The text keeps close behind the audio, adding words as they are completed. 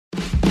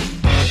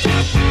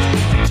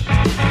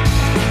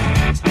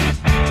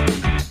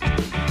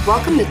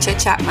Welcome to Chit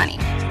Chat Money.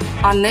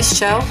 On this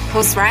show,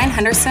 hosts Ryan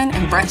Henderson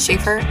and Brett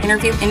Schaefer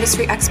interview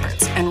industry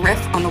experts and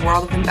riff on the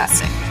world of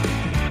investing.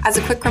 As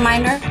a quick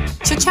reminder,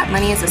 Chit Chat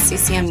Money is a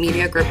CCM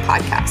Media Group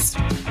podcast.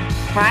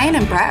 Ryan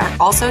and Brett are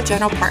also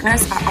general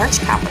partners at Arch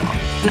Capital,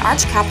 and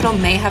Arch Capital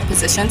may have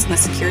positions in the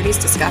securities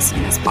discussed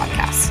in this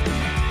podcast.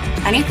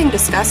 Anything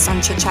discussed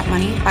on Chit Chat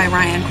Money by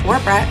Ryan or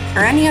Brett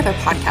or any other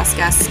podcast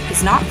guests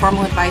is not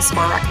formal advice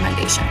or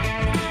recommendation.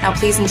 Now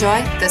please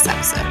enjoy this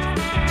episode.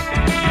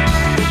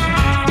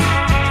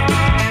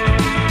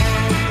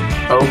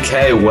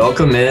 Okay,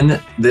 welcome in.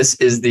 This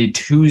is the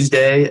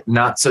Tuesday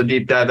Not So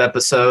Deep Dive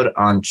episode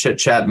on Chit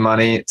Chat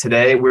Money.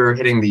 Today we're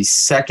hitting the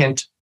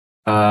second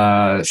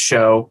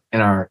show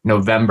in our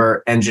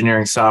November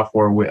engineering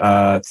software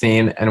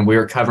theme, and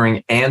we're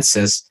covering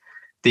Ansys,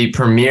 the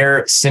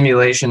premier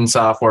simulation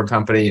software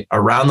company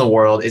around the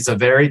world. It's a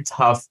very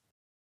tough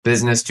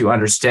business to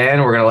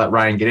understand. We're going to let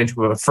Ryan get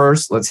into it, but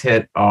first let's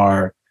hit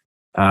our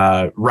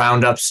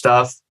roundup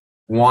stuff.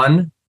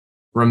 One,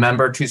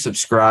 remember to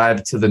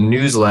subscribe to the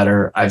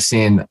newsletter. I've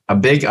seen a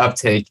big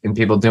uptake in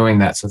people doing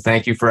that, so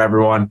thank you for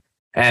everyone.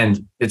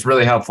 And it's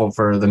really helpful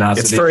for the Not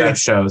So Deep Dive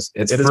shows.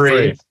 It's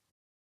free.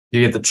 You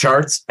get the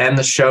charts and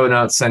the show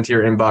notes sent to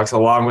your inbox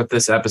along with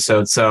this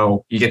episode.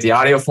 So you get the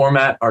audio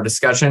format, our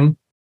discussion,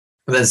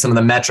 and then some of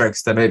the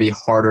metrics that may be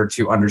harder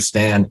to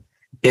understand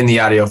in the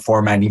audio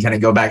format. And you kind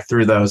of go back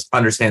through those,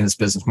 understand this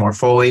business more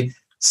fully.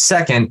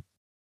 Second,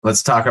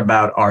 let's talk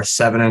about our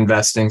 7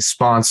 Investing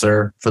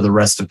sponsor for the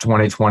rest of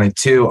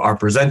 2022, our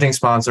presenting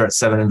sponsor at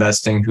 7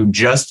 Investing, who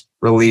just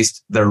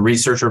released their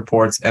research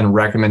reports and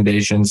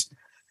recommendations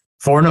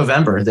for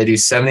November. They do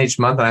 7 each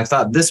month. And I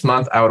thought this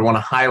month I would want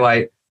to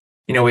highlight,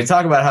 we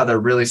talk about how they're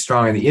really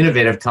strong in the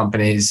innovative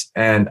companies.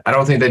 And I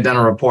don't think they've done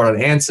a report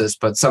on Ansys,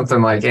 but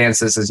something like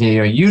Ansys is,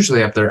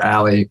 usually up their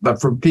alley.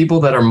 But for people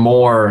that are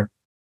more,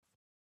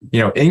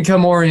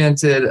 income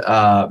oriented,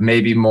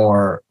 maybe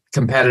more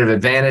competitive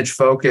advantage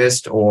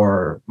focused,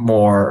 or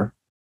more,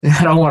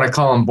 I don't want to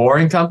call them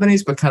boring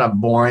companies, but kind of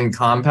boring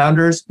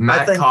compounders.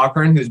 Matt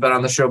Cochran, who's been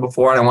on the show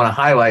before, and I want to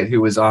highlight,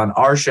 who was on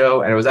our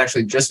show, and it was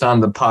actually just on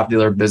the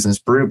Popular Business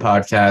Brew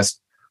podcast,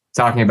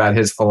 talking about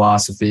his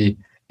philosophy.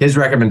 His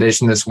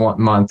recommendation this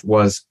month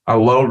was a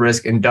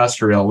low-risk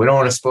industrial. We don't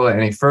want to spoil it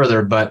any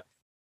further, but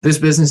this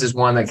business is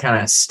one that kind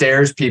of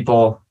stares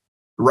people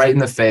right in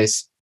the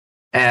face,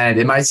 and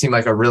it might seem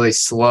like a really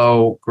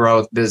slow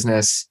growth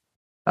business.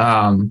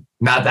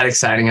 Not that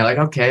exciting. You're like,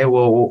 okay,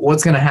 well,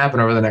 what's going to happen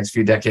over the next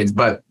few decades?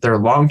 But their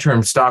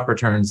long-term stock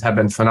returns have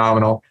been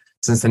phenomenal.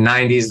 Since the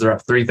 90s, they're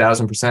up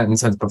 3,000%. And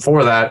since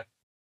before that,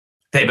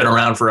 they've been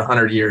around for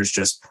 100 years,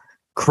 just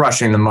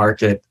crushing the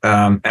market.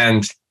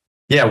 When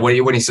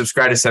you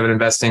subscribe to 7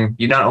 Investing,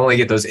 you not only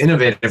get those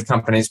innovative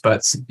companies,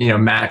 but,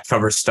 Matt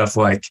covers stuff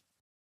like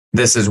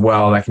this as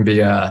well. That can be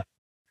a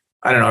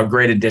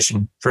great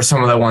addition for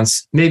someone that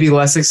wants maybe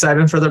less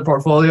excitement for their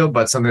portfolio,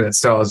 but something that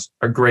still has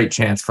a great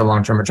chance for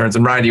long-term returns.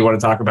 And Ryan, do you want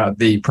to talk about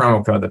the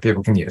promo code that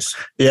people can use?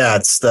 Yeah,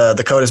 it's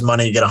the code is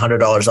money. You get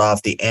 $100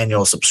 off the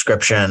annual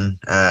subscription.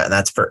 And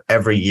that's for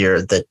every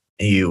year that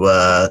you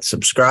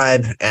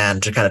subscribe.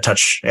 And to kind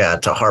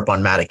of to harp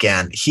on Matt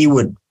again,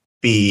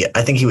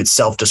 I think he would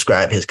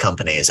self-describe his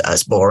companies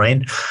as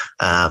boring.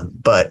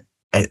 But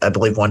I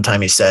believe one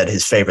time he said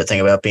his favorite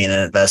thing about being an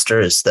investor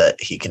is that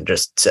he can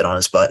just sit on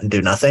his butt and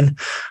do nothing.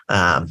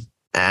 And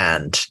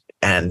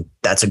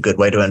that's a good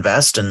way to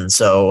invest. And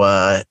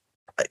so,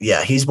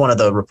 he's one of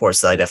the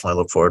reports that I definitely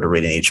look forward to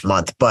reading each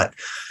month. But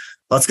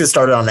let's get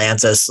started on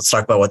Ansys. Let's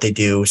talk about what they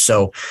do.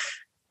 So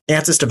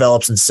Ansys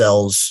develops and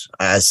sells,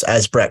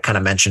 as Brett kind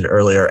of mentioned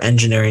earlier,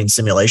 engineering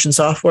simulation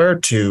software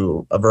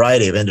to a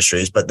variety of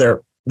industries, but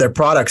their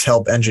products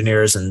help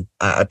engineers, and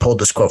I pulled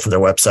this quote from their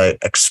website,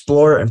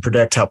 explore and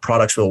predict how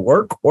products will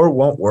work or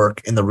won't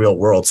work in the real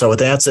world. So with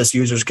Ansys,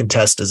 users can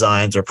test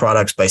designs or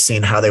products by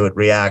seeing how they would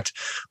react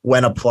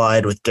when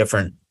applied with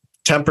different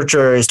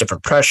temperatures,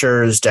 different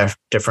pressures,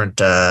 different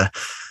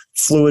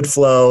fluid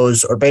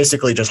flows, or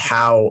basically just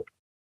how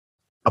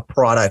a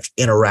product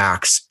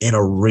interacts in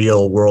a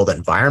real world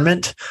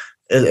environment.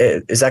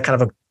 Is that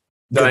kind of a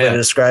good way to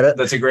describe it?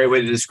 That's a great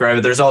way to describe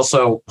it. There's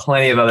also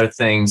plenty of other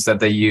things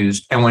that they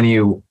use. And when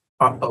you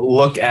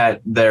look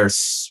at their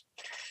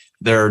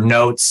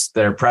notes,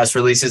 their press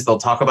releases, they'll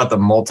talk about the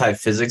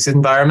multi-physics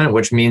environment,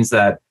 which means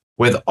that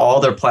with all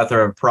their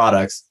plethora of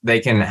products, they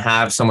can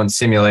have someone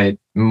simulate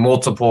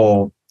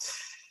multiple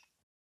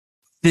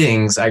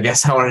things. I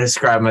guess I want to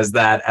describe them as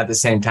that at the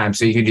same time.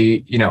 So you can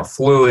do,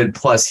 fluid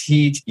plus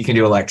heat. You can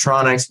do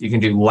electronics. You can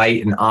do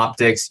light and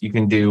optics. You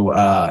can do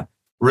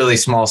really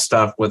small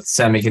stuff with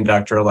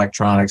semiconductor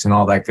electronics and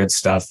all that good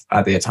stuff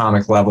at the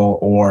atomic level,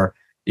 or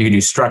you can do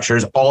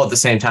structures all at the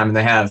same time. And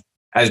they have,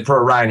 as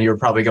per Ryan, you were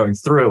probably going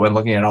through and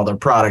looking at all their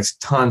products,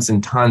 tons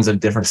and tons of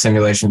different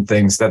simulation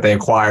things that they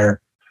acquire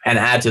and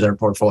add to their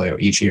portfolio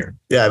each year.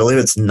 Yeah, I believe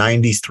it's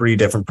 93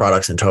 different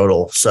products in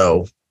total.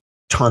 So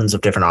tons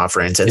of different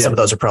offerings. And some of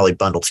those are probably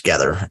bundled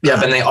together.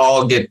 Yeah, and they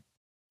all get,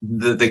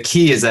 the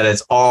key is that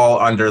it's all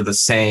under the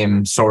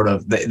same sort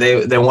of,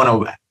 they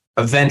want to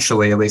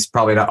eventually, at least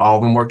probably not all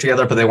of them work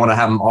together, but they want to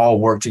have them all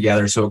work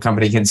together so a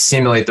company can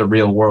simulate the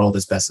real world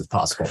as best as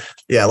possible.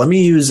 Yeah, let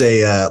me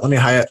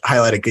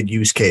highlight a good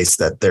use case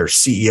that their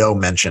CEO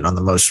mentioned on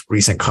the most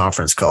recent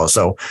conference call.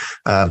 So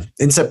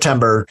in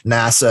September,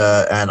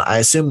 NASA, and I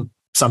assume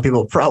some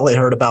people probably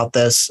heard about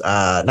this,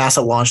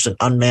 NASA launched an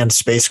unmanned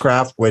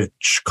spacecraft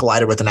which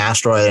collided with an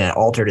asteroid and it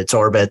altered its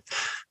orbit.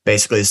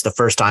 Basically, it's the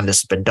first time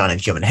this has been done in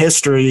human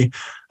history.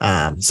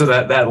 So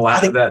the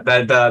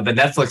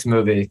Netflix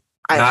movie,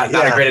 not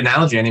a great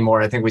analogy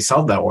anymore. I think we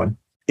solved that one.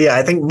 Yeah,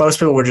 I think most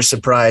people were just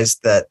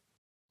surprised that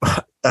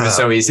it was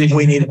so easy.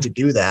 We needed to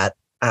do that.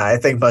 I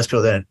think most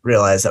people didn't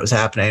realize that was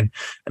happening,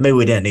 and maybe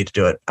we didn't need to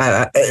do it.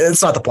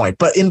 It's not the point.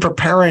 But in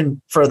preparing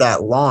for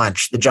that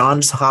launch, the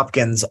Johns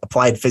Hopkins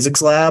Applied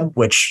Physics Lab,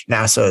 which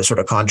NASA sort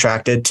of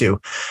contracted to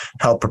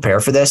help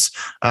prepare for this,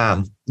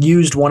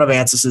 used one of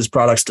Ansys's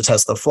products to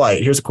test the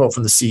flight. Here's a quote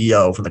from the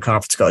CEO from the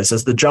conference call. He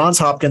says, "The Johns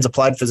Hopkins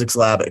Applied Physics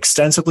Lab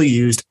extensively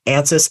used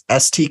Ansys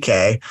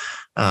STK,"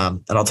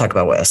 and I'll talk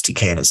about what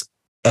STK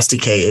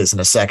is in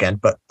a second,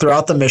 but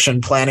throughout the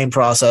mission planning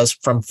process,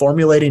 from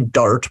formulating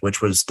DART,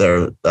 which was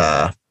their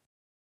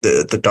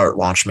the DART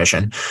launch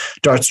mission,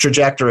 DART's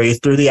trajectory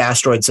through the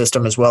asteroid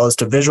system, as well as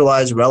to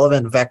visualize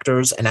relevant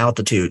vectors and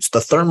altitudes. The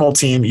thermal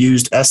team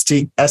used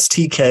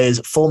STK's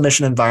full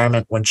mission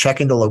environment when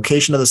checking the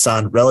location of the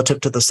sun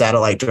relative to the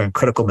satellite during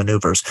critical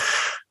maneuvers.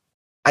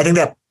 I think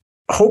that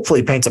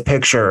hopefully paints a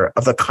picture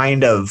of the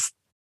kind of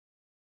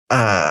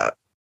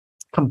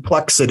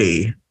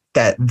complexity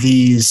that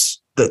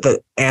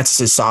the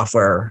Ansys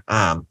software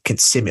can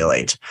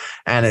simulate.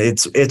 And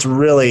it's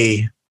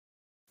really,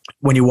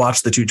 when you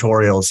watch the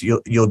tutorials,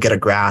 you'll get a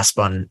grasp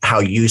on how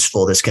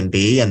useful this can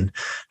be and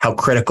how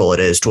critical it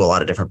is to a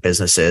lot of different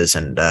businesses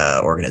and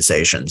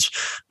organizations.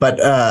 But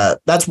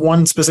that's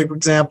one specific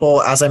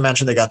example. As I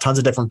mentioned, they got tons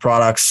of different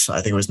products.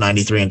 I think it was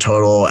 93 in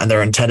total, and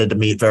they're intended to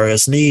meet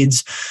various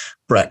needs.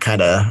 Brett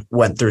kind of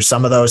went through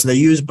some of those, and they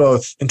use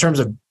both in terms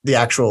of the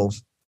actual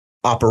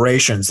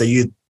operations.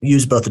 They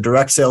use both the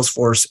direct sales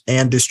force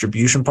and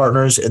distribution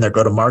partners in their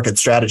go-to-market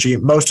strategy.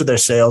 Most of their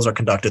sales are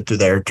conducted through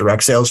their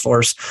direct sales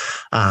force,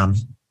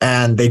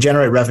 and they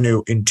generate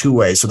revenue in two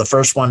ways. So the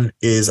first one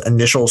is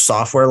initial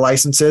software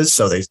licenses.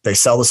 So they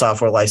sell the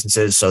software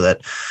licenses so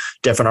that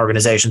different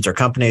organizations or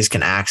companies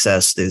can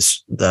access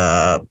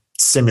the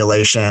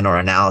simulation or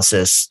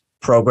analysis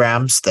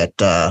programs that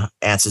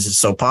Ansys is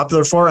so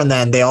popular for. And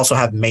then they also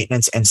have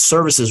maintenance and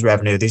services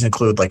revenue. These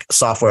include like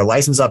software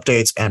license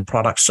updates and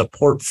product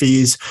support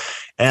fees,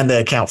 and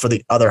they account for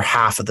the other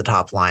half of the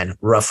top line,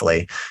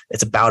 roughly.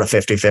 It's about a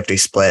 50-50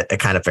 split. It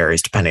kind of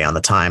varies depending on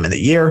the time and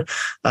the year.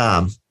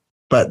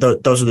 But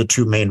those are the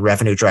two main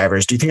revenue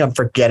drivers. Do you think I'm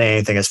forgetting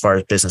anything as far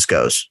as business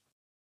goes?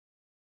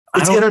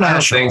 I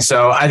don't think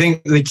so. I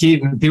think the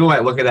key, people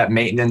might look at that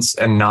maintenance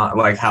and not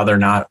like how they're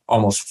not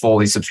almost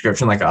fully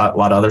subscription like a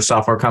lot of other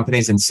software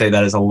companies and say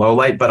that is a low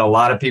light. But a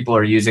lot of people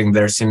are using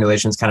their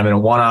simulations kind of in a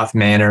one-off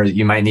manner.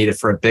 You might need it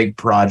for a big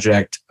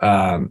project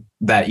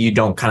that you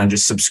don't kind of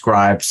just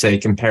subscribe, say,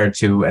 compared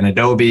to an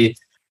Adobe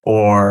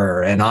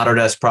or an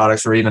Autodesk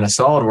products or even a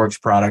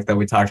SolidWorks product that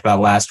we talked about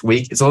last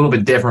week. It's a little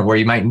bit different where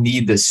you might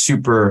need this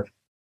super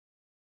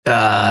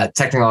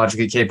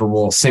technologically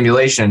capable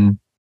simulation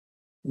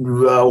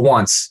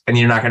once, and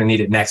you're not going to need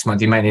it next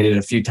month. You might need it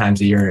a few times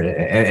a year,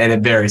 and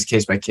it varies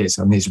case by case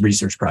on these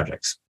research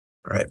projects.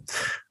 Right.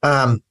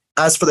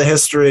 As for the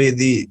history,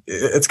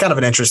 it's kind of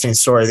an interesting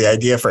story. The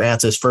idea for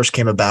Ansys first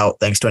came about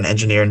thanks to an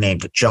engineer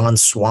named John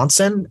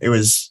Swanson. It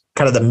was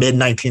kind of the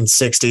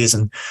mid-1960s,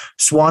 and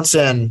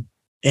Swanson,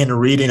 in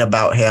reading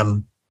about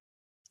him,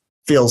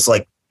 feels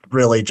like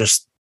really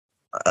just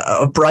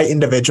a bright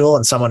individual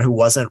and someone who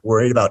wasn't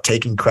worried about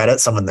taking credit,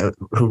 someone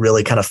who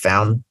really kind of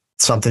found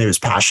something he was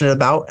passionate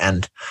about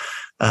and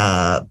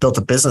built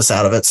a business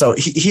out of it. So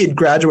he had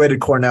graduated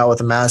Cornell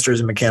with a master's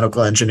in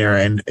mechanical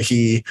engineering.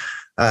 He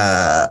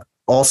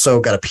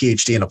also got a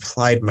PhD in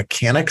applied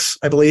mechanics,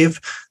 I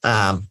believe,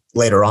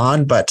 later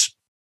on. But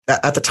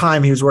at the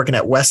time, he was working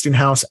at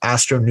Westinghouse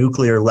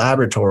Astronuclear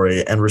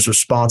Laboratory and was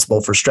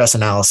responsible for stress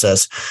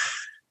analysis.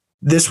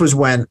 This was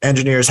when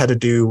engineers had to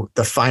do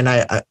the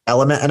finite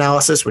element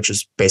analysis, which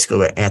is basically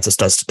what Ansys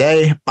does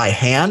today, by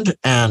hand.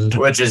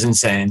 Which is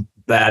insane.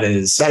 That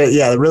is,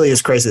 it really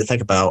is crazy to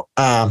think about.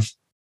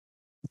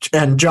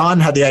 And John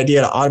had the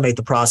idea to automate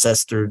the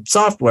process through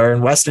software,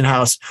 and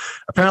Westinghouse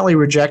apparently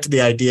rejected the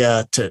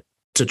idea to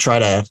try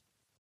to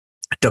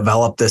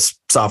develop this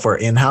software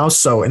in-house.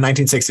 So in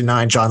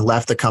 1969, John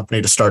left the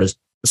company to start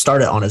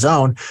it on his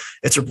own.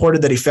 It's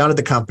reported that he founded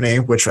the company,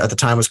 which at the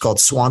time was called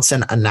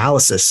Swanson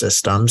Analysis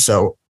Systems.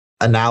 So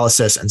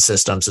analysis and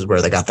systems is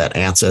where they got that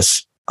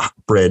Ansys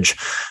bridge.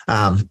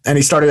 And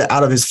he started it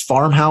out of his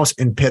farmhouse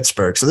in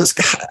Pittsburgh. So this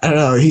guy, I don't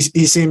know, he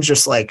seems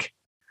just like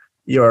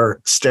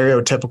your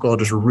stereotypical,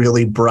 just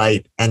really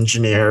bright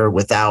engineer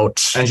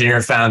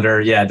founder.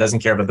 Yeah. Doesn't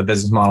care about the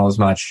business model as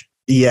much.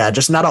 Yeah.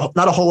 Just not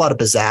a whole lot of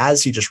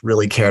pizzazz. He just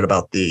really cared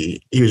about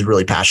he was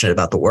really passionate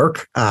about the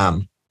work.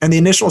 And the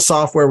initial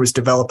software was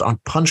developed on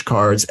punch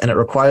cards, and it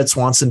required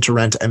Swanson to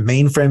rent a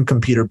mainframe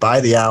computer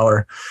by the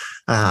hour.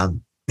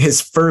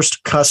 His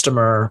first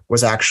customer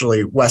was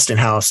actually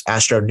Westinghouse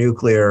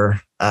Astronuclear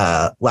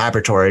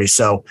Laboratory.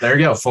 So there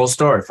you go. Full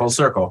story, full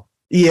circle.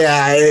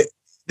 Yeah,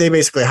 they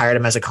basically hired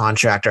him as a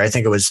contractor. I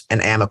think it was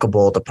an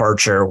amicable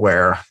departure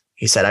where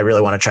he said, I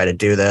really want to try to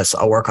do this.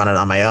 I'll work on it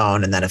on my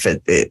own. And then if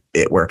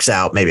it works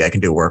out, maybe I can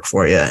do work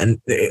for you.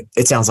 And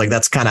it sounds like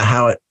that's kind of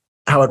how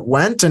it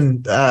went.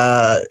 And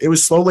it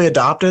was slowly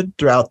adopted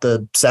throughout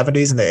the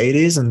 70s and the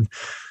 80s and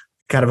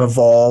kind of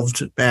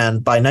evolved.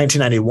 And by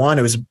 1991,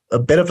 it was a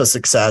bit of a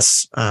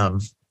success.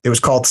 It was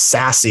called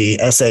SASI,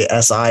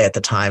 SASI at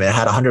the time. It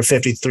had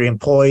 153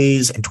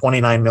 employees and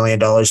 $29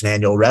 million in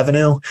annual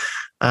revenue.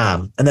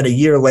 And then a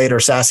year later,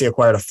 SASI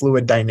acquired a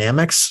fluid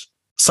dynamics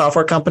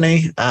software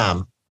company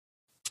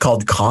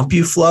called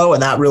CompuFlow,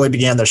 and that really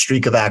began their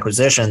streak of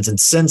acquisitions. And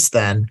since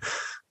then,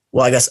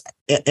 well, I guess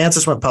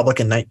Ansys went public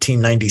in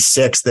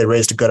 1996. They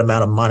raised a good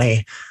amount of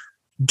money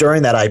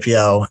during that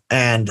IPO,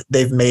 and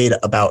they've made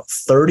about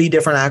 30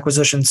 different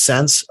acquisitions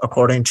since,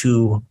 according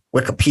to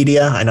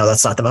Wikipedia. I know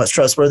that's not the most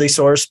trustworthy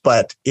source,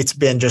 but it's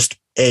been just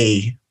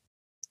a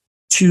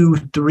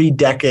 2-3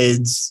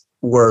 decades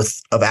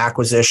worth of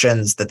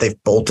acquisitions that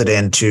they've bolted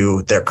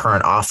into their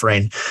current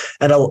offering.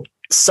 And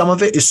some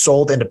of it is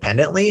sold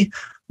independently,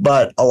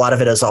 but a lot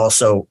of it is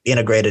also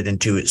integrated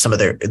into some of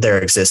their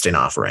existing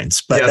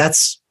offerings. But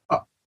that's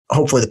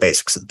hopefully the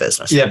basics of the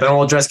business. Yeah, but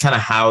we'll address kind of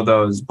how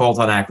those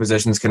bolt-on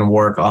acquisitions can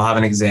work. I'll have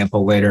an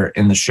example later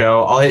in the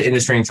show. I'll hit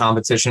industry and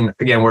competition.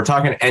 Again, we're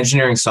talking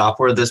engineering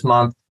software this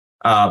month.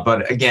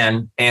 But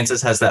again,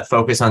 Ansys has that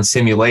focus on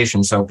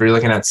simulation. So if you're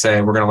looking at, say,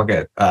 we're going to look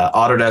at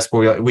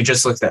Autodesk, we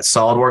just looked at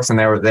SolidWorks, and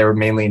they were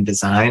mainly in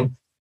design.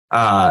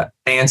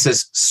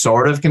 Ansys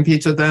sort of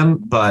competes with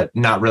them, but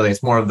not really.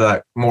 It's more of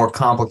the more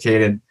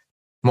complicated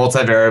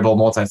multivariable,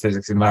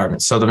 multi-physics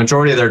environment. So the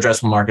majority of their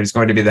addressable market is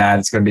going to be that.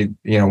 It's going to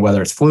be,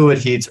 whether it's fluid,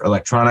 heats, or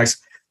electronics.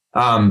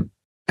 And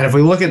if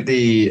we look at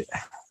the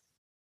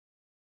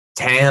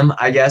TAM,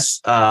 I guess,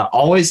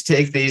 always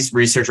take these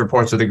research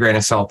reports with a grain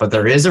of salt. But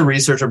there is a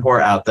research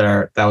report out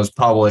there that was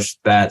published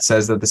that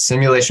says that the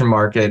simulation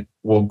market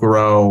will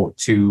grow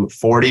to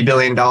 $40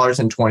 billion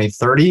in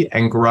 2030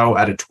 and grow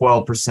at a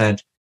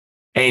 12%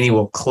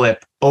 annual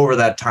clip over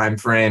that time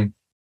frame.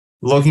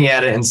 Looking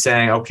at it and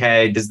saying,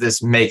 okay, does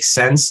this make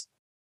sense?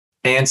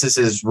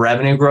 Ansys's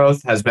revenue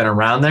growth has been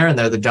around there, and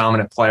they're the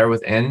dominant player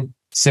within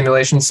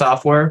simulation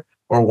software,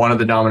 or one of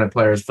the dominant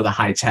players for the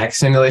high-tech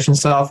simulation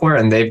software,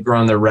 and they've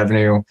grown their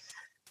revenue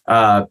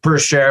per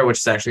share, which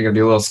is actually going to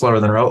be a little slower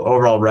than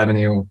overall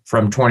revenue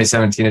from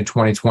 2017 to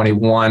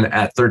 2021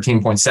 at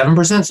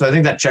 13.7%. So I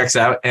think that checks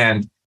out,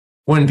 and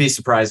wouldn't be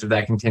surprised if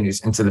that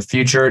continues into the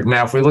future.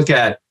 Now, if we look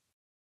at,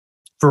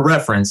 for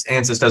reference,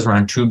 Ansys does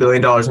around $2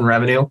 billion in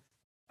revenue.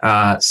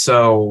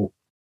 So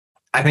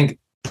I think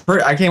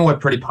I came away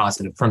pretty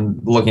positive from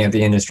looking at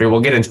the industry.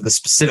 We'll get into the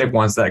specific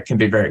ones that can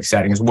be very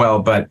exciting as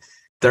well, but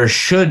there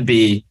should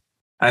be,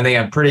 I think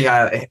I'm pretty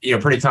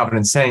confident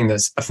in saying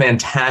this, a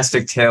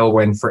fantastic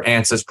tailwind for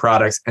Ansys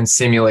products and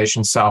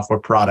simulation software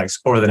products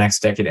over the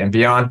next decade and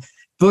beyond. If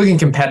you look at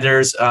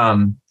competitors,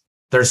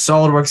 there's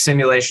SolidWorks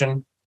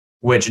Simulation,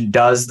 which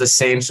does the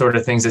same sort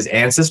of things as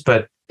Ansys,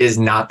 but is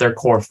not their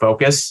core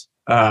focus.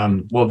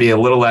 Will be a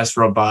little less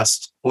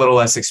robust, a little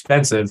less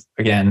expensive,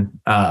 again,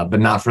 but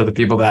not for the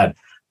people that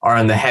are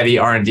in the heavy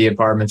R&D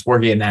departments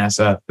working at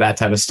NASA, that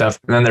type of stuff.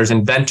 And then there's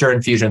Inventor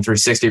and Fusion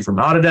 360 from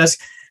Autodesk.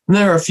 And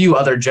there are a few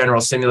other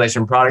general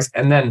simulation products.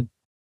 And then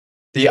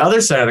the other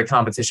side of the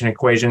competition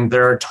equation,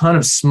 there are a ton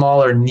of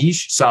smaller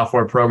niche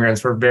software programs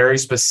for very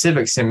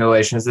specific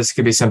simulations. This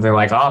could be something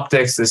like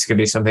optics. This could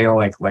be something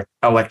like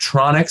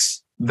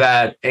electronics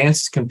that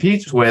Ansys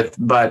competes with,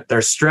 but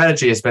their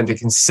strategy has been to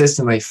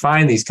consistently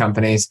find these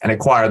companies and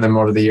acquire them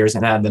over the years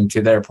and add them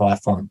to their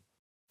platform.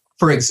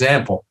 For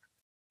example,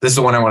 this is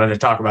the one I wanted to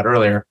talk about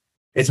earlier.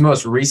 Its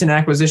most recent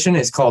acquisition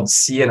is called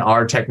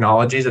C&R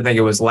Technologies. I think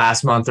it was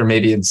last month or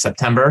maybe in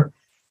September.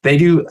 They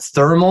do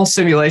thermal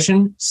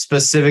simulation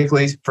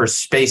specifically for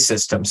space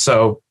systems.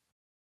 So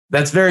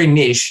that's very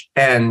niche,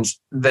 and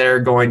they're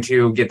going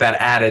to get that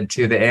added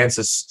to the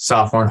Ansys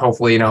software and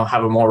hopefully,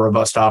 have a more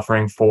robust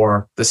offering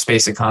for the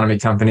space economy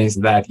companies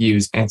that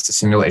use Ansys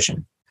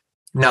simulation.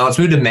 Now let's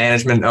move to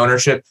management and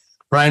ownership.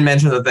 Ryan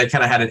mentioned that they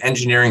kind of had an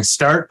engineering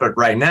start, but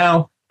right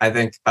now, I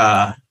think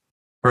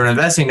for an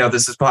investing note,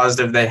 this is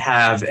positive. They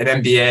have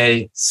an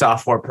MBA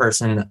software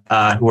person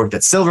who worked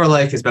at Silver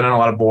Lake, has been on a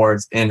lot of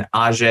boards, in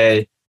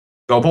Ajay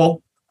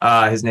Gopal.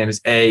 His name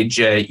is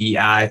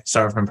Ajei.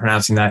 Sorry if I'm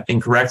pronouncing that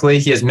incorrectly.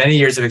 He has many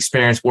years of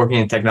experience working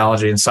in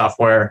technology and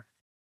software.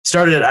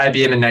 Started at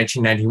IBM in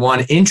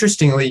 1991.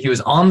 Interestingly, he was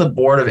on the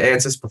board of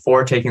Ansys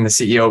before taking the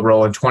CEO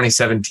role in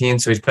 2017.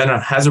 So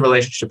has a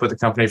relationship with the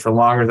company for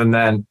longer than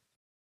then.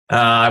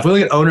 If we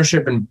look at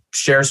ownership and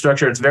share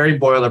structure, it's very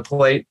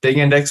boilerplate. Big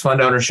index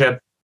fund ownership,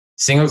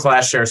 single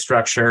class share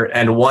structure,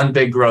 and one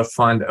big growth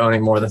fund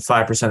owning more than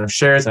 5% of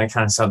shares. And I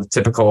kind of saw the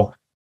typical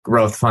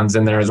growth funds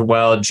in there as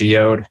well.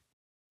 Geode.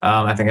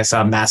 I think I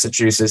saw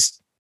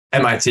Massachusetts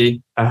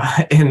MIT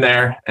in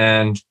there,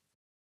 and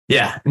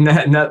yeah,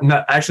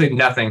 actually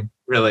nothing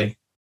really.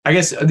 I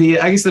guess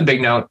the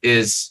big note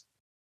is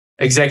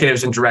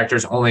executives and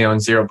directors only own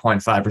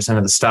 0.5%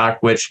 of the stock,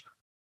 which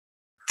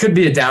could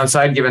be a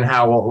downside given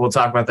how we'll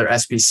talk about their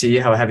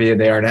SBC, how heavy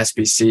they are in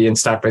SBC and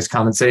stock-based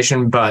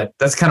compensation, but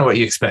that's kind of what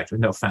you expect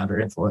with no founder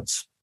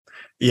influence.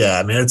 Yeah,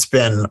 I mean, it's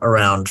been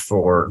around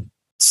for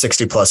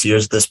 60 plus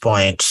years at this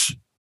point.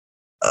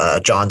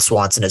 John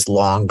Swanson is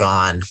long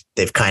gone.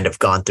 They've kind of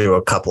gone through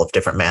a couple of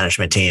different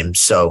management teams.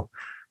 So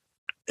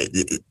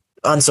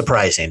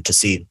unsurprising to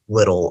see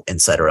little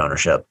insider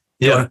ownership.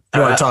 Yeah.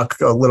 You want to talk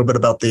a little bit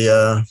about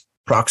the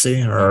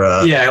proxy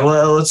or? Yeah,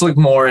 well, let's look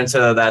more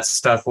into that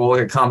stuff. We'll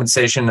look at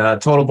compensation.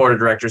 Total board of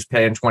directors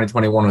pay in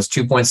 2021 was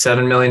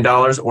 $2.7 million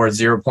or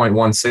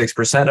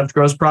 0.16% of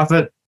gross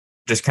profit.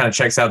 Just kind of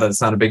checks out that it's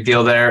not a big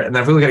deal there. And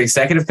then if we look at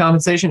executive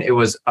compensation, it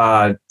was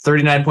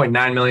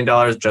 $39.9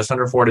 million, just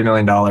under $40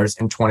 million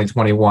in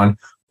 2021,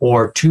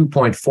 or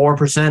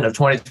 2.4% of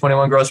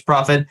 2021 gross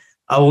profit.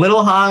 A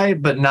little high,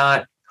 but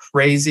not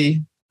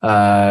crazy.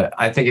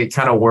 I think it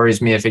kind of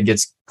worries me if it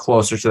gets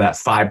closer to that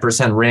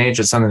 5% range.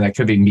 It's something that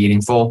could be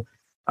meaningful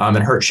and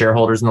hurt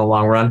shareholders in the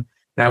long run.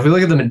 Now, if we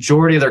look at the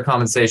majority of their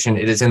compensation,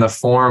 it is in the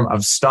form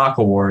of stock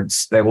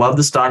awards. They love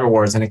the stock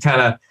awards, and it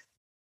kind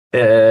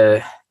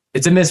of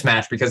it's a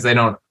mismatch because they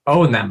don't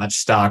own that much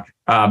stock,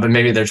 but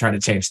maybe they're trying to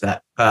change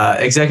that.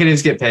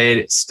 Executives get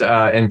paid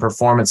in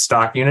performance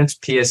stock units,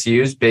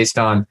 PSUs, based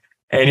on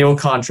annual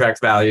contract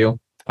value,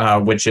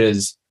 which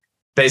is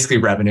basically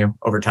revenue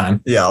over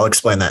time. Yeah, I'll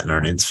explain that in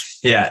earnings.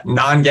 Yeah,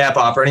 non-GAAP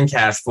operating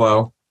cash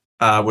flow,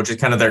 which is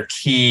kind of their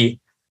key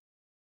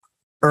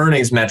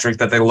earnings metric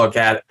that they look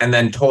at, and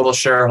then total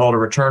shareholder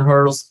return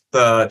hurdles.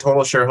 The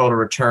total shareholder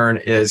return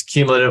is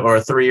cumulative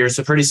or 3 years,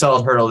 so pretty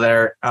solid hurdle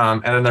there.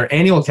 And then their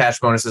annual cash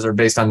bonuses are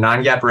based on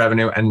non-GAAP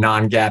revenue and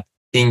non-GAAP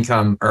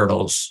income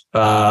hurdles.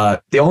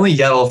 The only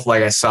yellow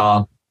flag I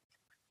saw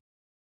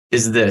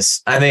is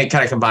this. I think it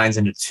kind of combines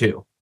into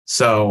two.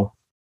 So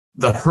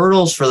the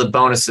hurdles for the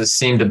bonuses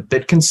seemed a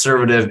bit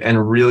conservative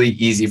and really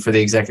easy for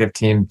the executive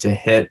team to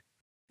hit.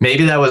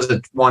 Maybe that was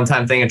a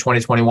one-time thing in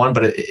 2021,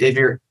 but if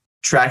you're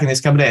tracking this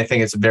company, I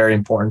think it's very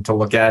important to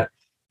look at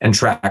and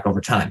track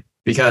over time,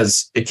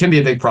 because it can be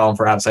a big problem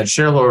for outside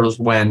shareholders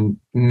when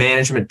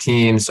management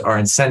teams are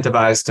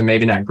incentivized to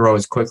maybe not grow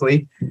as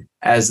quickly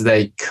as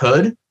they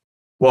could,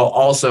 while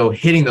also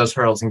hitting those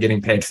hurdles and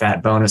getting paid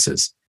fat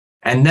bonuses.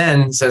 And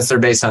then since they're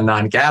based on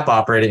non-GAAP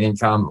operating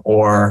income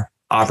or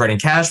operating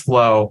cash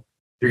flow,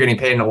 you're getting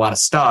paid in a lot of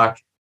stock.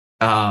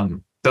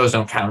 Those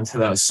don't count into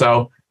those.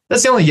 So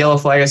that's the only yellow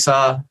flag I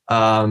saw.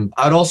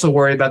 I'd also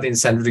worry about the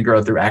incentive to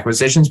grow through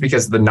acquisitions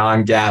because the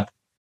non-GAAP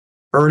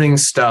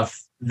earnings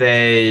stuff,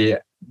 they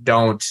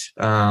don't.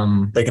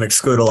 They can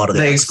exclude a lot of.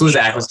 They exclude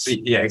the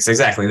acquisition. Yeah,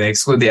 exactly. They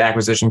exclude the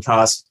acquisition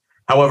costs.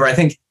 However, I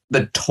think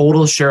the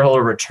total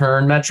shareholder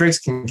return metrics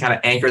can kind of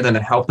anchor them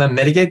and help them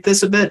mitigate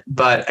this a bit.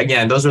 But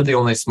again, those are the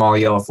only small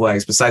yellow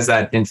flags. Besides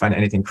that, didn't find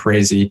anything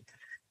crazy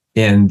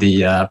in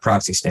the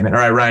proxy statement.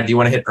 All right, Ryan, do you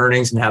want to hit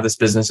earnings and how this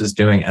business is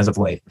doing as of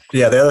late?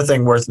 Yeah, the other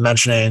thing worth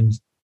mentioning,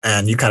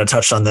 and you kind of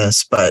touched on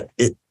this, but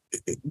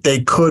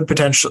they could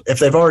potentially, if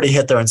they've already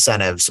hit their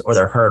incentives or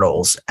their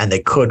hurdles and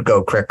they could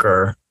go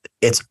quicker,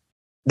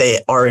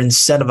 they are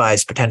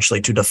incentivized potentially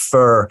to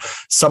defer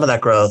some of that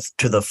growth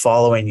to the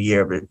following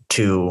year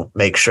to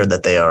make sure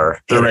that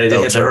they're ready to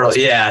hit their hurdles.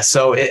 Yeah.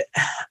 So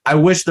I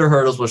wish their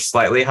hurdles were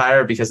slightly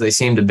higher because they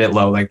seemed a bit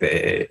low. Like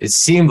it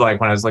seemed like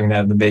when I was looking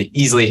at them, they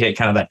easily hit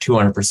kind of that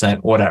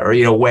 200%,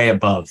 whatever, way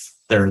above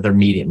their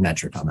median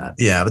metric on that.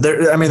 Yeah. But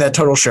that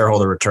total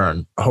shareholder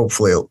return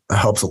hopefully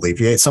helps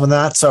alleviate some of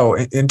that. So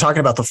in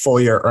talking about the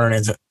full year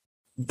earnings,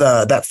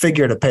 that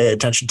figure to pay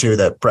attention to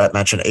that Brett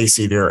mentioned,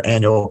 ACV or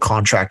annual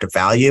contract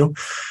value,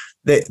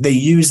 they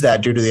use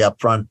that due to the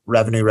upfront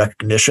revenue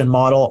recognition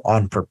model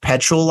on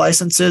perpetual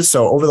licenses.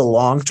 So over the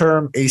long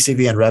term,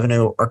 ACV and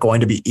revenue are going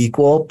to be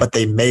equal, but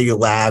they may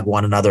lag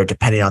one another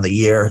depending on the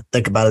year.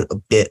 Think about it a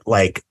bit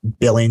like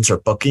billings or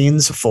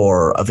bookings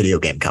for a video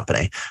game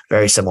company.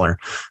 Very similar.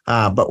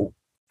 But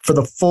for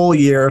the full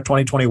year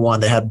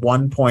 2021, they had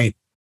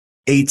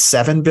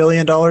 $1.87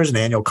 billion in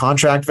annual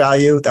contract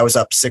value. That was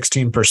up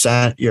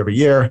 16% year over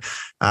year.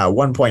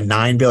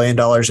 $1.9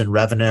 billion in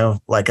revenue.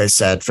 Like I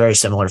said, very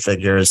similar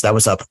figures. That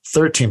was up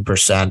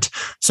 13%.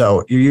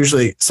 So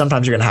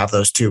sometimes you're going to have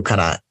those two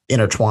kind of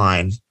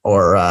intertwine,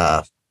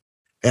 or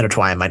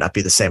intertwine might not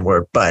be the same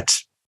word, but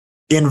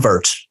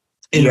invert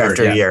year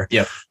after year.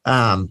 Yep.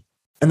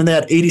 And then they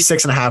had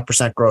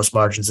 86.5% gross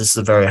margins. This is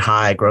a very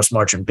high gross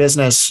margin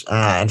business,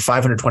 and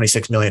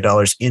 $526 million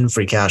in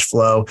free cash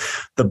flow.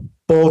 The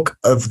bulk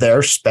of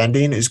their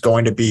spending is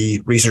going to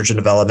be research and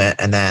development.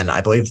 And then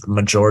I believe the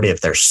majority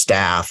of their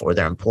staff or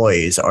their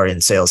employees are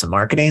in sales and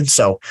marketing.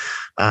 So,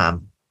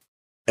 and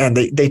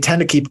they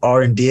tend to keep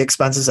R&D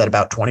expenses at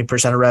about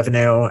 20% of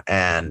revenue.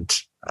 And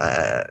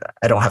I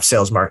don't have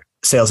sales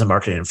and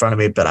marketing in front of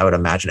me, but I would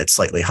imagine it's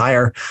slightly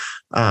higher.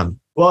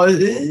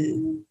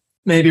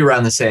 Maybe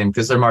around the same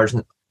because their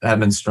margins have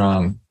been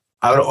strong.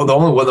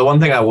 The one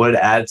thing I would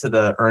add to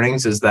the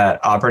earnings is that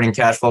operating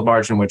cash flow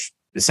margin, which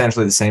is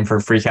essentially the same for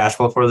free cash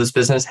flow for this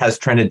business, has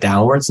trended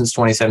downward since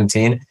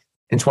 2017.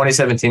 In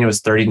 2017, it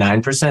was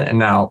 39%. And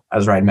now,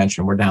 as Ryan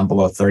mentioned, we're down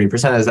below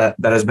 30%. As that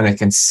has been a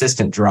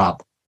consistent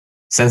drop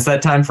since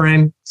that time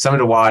frame. Something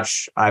to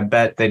watch. I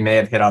bet they may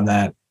have hit on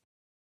that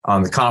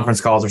on the conference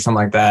calls or something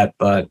like that.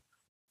 But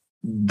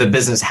the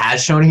business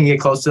has shown it can get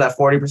close to that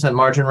 40%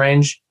 margin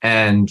range.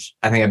 And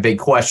I think a big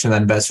question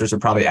that investors are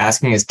probably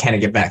asking is, can it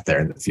get back there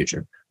in the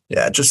future?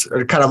 Yeah, just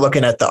kind of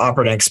looking at the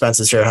operating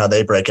expenses here, how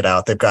they break it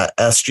out. They've got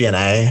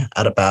SG&A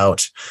at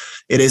about,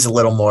 it is a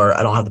little more,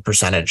 I don't have the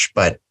percentage,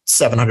 but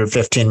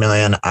 715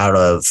 million out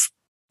of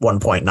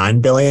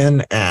 1.9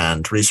 billion,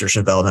 and research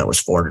and development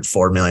was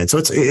 404 million. So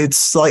it's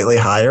slightly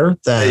higher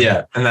than.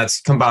 Yeah, and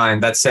that's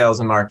combined. That's sales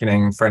and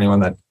marketing. For anyone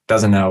that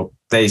doesn't know,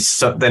 they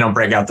don't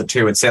break out the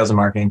two. It's sales and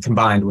marketing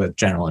combined with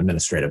general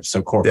administrative,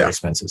 so corporate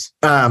expenses.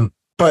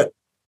 But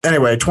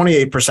anyway,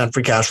 28%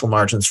 free cash flow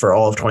margins for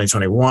all of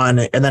 2021.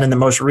 And then in the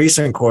most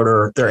recent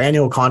quarter, their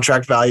annual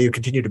contract value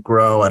continued to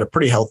grow at a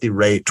pretty healthy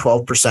rate,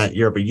 12%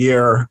 year over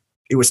year.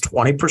 It was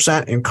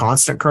 20% in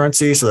constant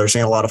currency. So they're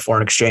seeing a lot of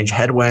foreign exchange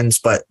headwinds,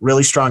 but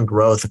really strong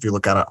growth if you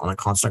look at it on a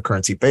constant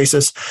currency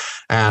basis.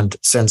 And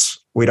since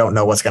we don't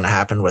know what's going to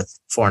happen with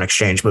foreign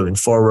exchange moving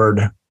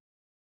forward,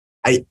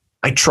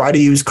 I try to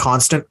use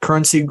constant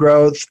currency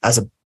growth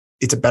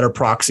it's a better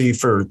proxy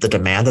for the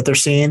demand that they're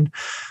seeing.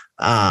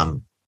 But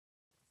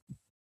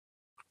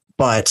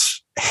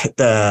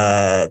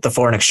the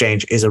foreign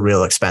exchange is a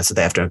real expense that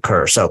they have to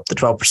incur. So the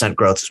 12%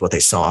 growth is what they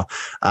saw.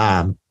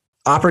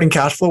 Operating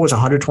cash flow was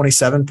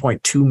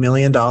 $127.2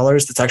 million.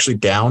 That's actually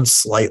down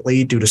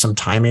slightly due to some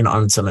timing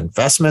on some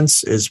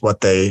investments, is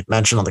what they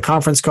mentioned on the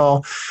conference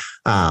call.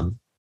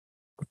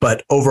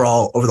 But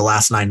overall, over the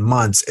last 9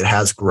 months, it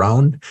has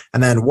grown.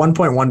 And then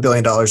 $1.1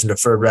 billion in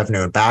deferred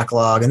revenue and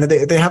backlog. And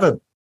they have a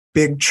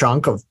big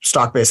chunk of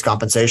stock-based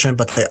compensation,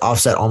 but they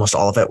offset almost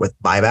all of it with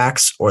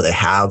buybacks, or they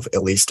have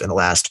at least in the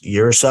last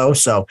year or so.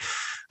 So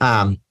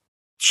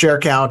share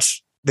count,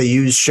 they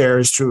use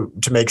shares to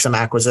make some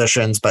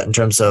acquisitions, but in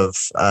terms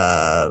of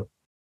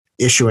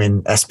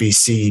issuing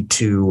SBC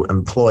to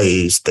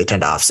employees, they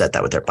tend to offset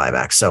that with their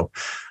buybacks. So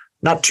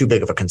not too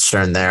big of a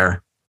concern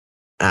there.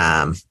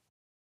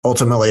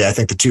 Ultimately, I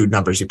think the two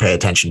numbers you pay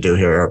attention to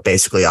here are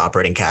basically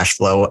operating cash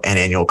flow and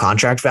annual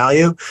contract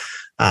value.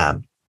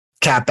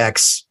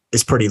 CapEx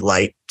is pretty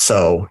light,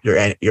 so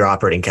your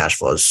operating cash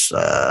flow is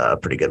a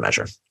pretty good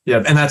measure.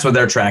 Yeah, and that's what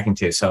they're tracking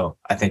to. So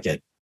I think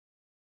it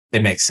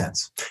makes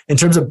sense. In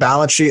terms of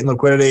balance sheet and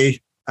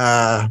liquidity,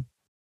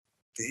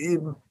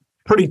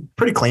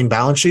 pretty clean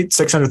balance sheet.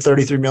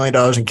 $633 million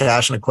in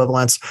cash and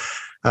equivalents.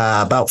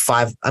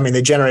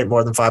 They generate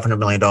more than $500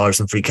 million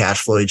in free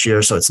cash flow each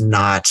year, so it's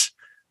not.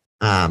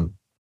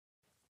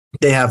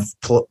 They have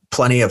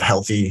plenty of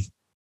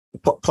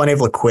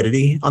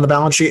liquidity on the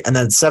balance sheet, and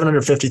then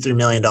 $753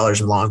 million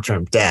in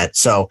long-term debt.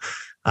 So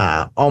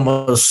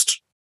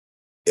almost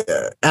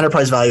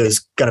enterprise value is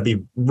going to be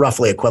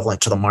roughly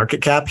equivalent to the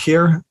market cap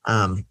here.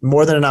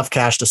 More than enough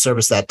cash to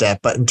service that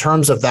debt. But in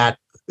terms of that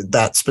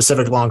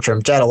specific long-term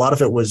debt, a lot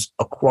of it was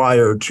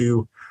acquired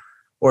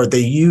or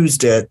they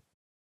used it.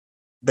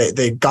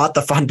 They got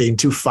the funding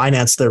to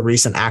finance their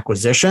recent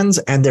acquisitions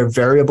and their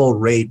variable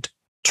rate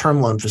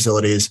term loan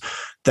facilities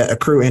that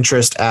accrue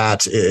interest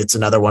at, it's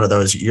another one of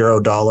those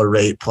euro dollar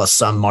rate plus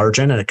some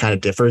margin, and it kind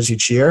of differs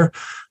each year.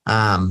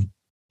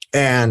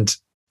 And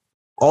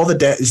all the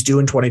debt is due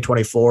in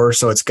 2024.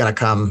 So it's going to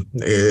come,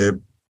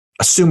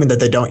 assuming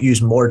that they don't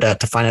use more debt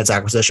to finance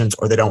acquisitions,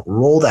 or they don't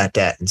roll that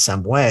debt in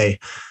some way.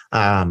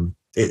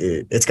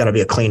 It's going to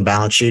be a clean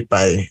balance sheet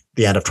by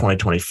the end of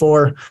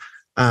 2024.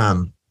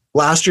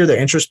 Last year, their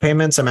interest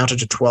payments amounted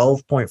to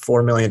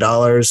 $12.4 million.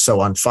 So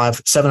on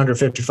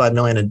 $755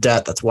 million in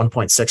debt, that's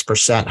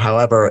 1.6%.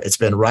 However, it's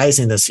been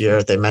rising this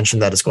year. They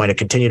mentioned that it's going to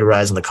continue to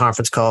rise in the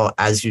conference call,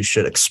 as you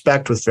should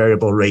expect with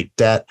variable rate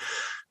debt.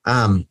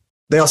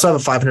 They also have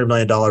a $500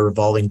 million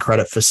revolving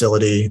credit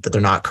facility that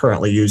they're not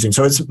currently using.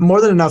 So it's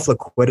more than enough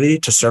liquidity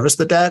to service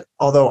the debt,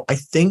 although I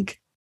think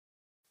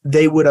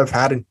they would have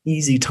had an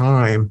easy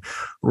time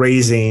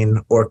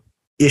raising or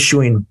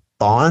issuing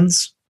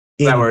bonds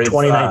in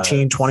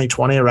 2019,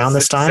 2020, around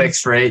this time.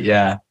 Fixed rate,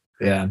 yeah.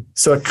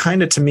 So it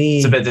kind of, to me,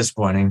 it's a bit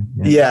disappointing.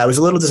 Yeah, it was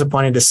a little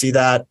disappointing to see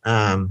that.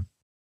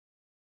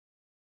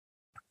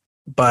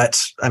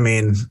 But I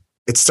mean,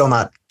 it's still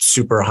not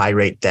super high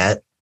rate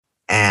debt,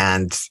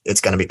 and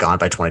it's going to be gone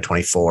by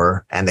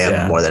 2024, and they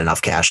have more than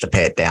enough cash to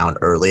pay it down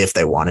early if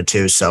they wanted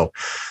to. So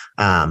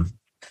I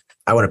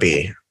wouldn't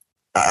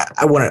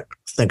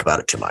think about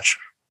it too much.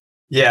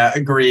 Yeah,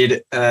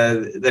 agreed.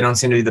 They don't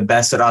seem to be the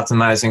best at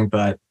optimizing,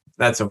 but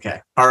that's okay.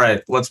 All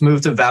right, let's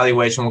move to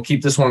valuation. We'll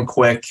keep this one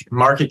quick.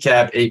 Market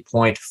cap,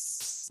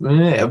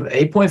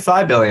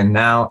 8.5 billion.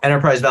 Now,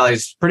 enterprise value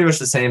is pretty much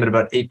the same at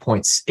about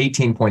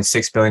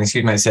 18.6 billion.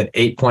 Excuse me, I said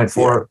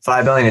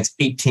 8.45 billion. It's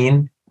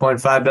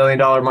 $18.5 billion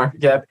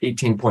market cap,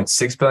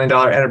 $18.6 billion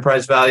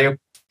enterprise value.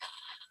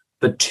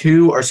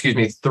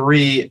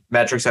 three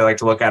metrics I like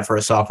to look at for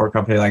a software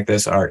company like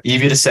this are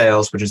EV to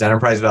sales, which is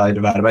enterprise value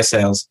divided by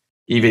sales,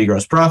 EV to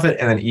gross profit,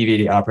 and then EV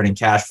to operating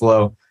cash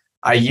flow.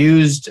 I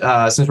used,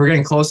 since we're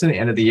getting close to the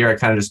end of the year, I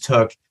kind of just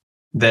took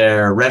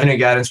their revenue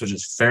guidance, which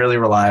is fairly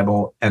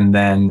reliable, and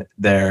then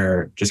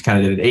their just kind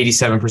of did an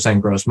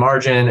 87% gross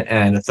margin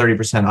and a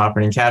 30%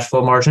 operating cash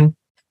flow margin.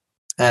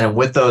 And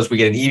with those, we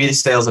get an EV to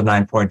sales of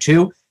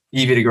 9.2,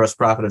 EV to gross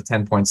profit of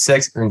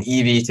 10.6, and an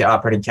EV to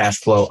operating cash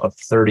flow of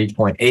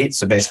 30.8.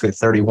 So basically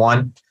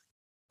 31.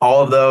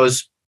 All of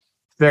those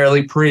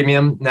fairly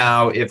premium.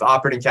 Now, if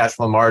operating cash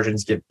flow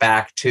margins get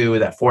back to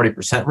that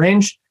 40%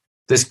 range,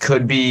 this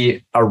could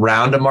be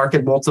around a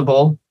market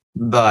multiple,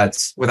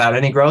 but without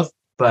any growth,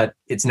 but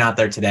it's not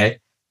there today.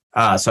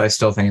 So I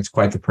still think it's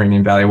quite the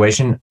premium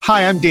valuation.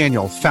 Hi, I'm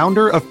Daniel,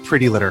 founder of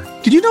Pretty Litter.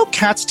 Did you know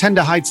cats tend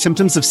to hide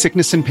symptoms of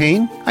sickness and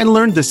pain? I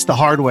learned this the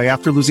hard way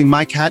after losing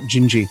my cat,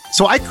 Gingy.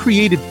 So I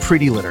created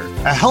Pretty Litter,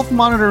 a health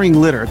monitoring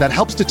litter that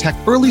helps detect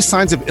early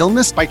signs of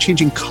illness by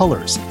changing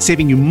colors,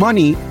 saving you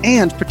money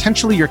and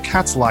potentially your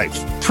cat's life.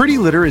 Pretty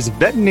Litter is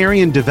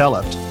veterinarian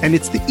developed, and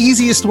it's the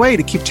easiest way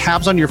to keep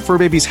tabs on your fur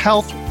baby's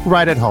health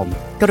right at home.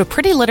 Go to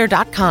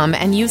prettylitter.com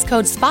and use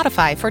code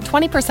SPOTIFY for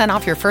 20%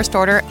 off your first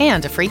order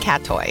and a free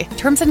cat toy.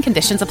 Terms and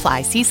conditions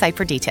apply. See site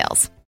for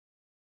details.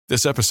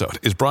 This episode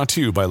is brought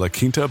to you by La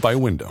Quinta by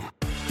Wyndham.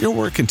 Your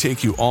work can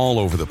take you all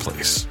over the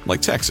place,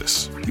 like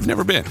Texas. You've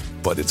never been,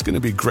 but it's going to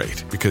be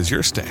great because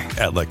you're staying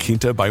at La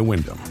Quinta by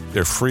Wyndham.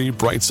 Their free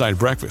Bright Side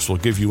breakfast will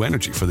give you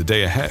energy for the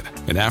day ahead.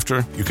 And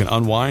after, you can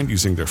unwind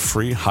using their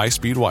free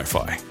high-speed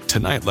Wi-Fi.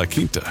 Tonight, La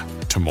Quinta.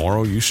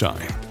 Tomorrow, you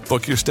shine.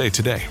 Book your stay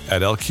today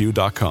at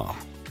lq.com.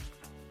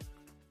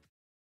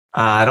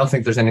 I don't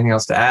think there's anything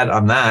else to add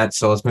on that.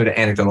 So let's move to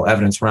anecdotal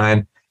evidence,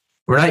 Ryan.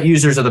 We're not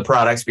users of the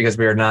products because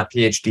we are not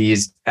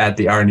PhDs at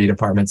the R&D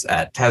departments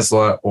at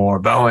Tesla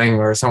or Boeing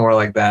or somewhere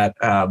like that.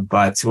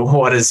 But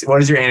what is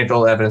your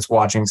anecdotal evidence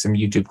watching some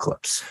YouTube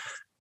clips?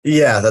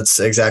 Yeah, that's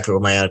exactly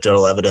what my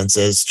anecdotal evidence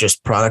is,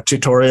 just product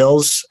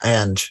tutorials.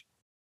 And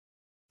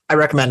I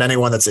recommend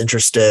anyone that's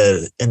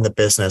interested in the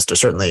business to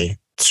certainly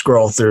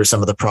scroll through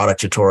some of the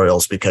product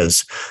tutorials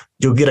because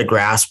you'll get a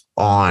grasp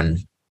on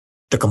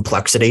the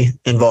complexity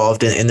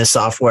involved in this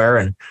software.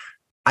 And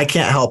I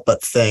can't help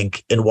but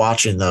think in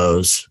watching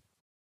those,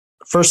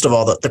 first of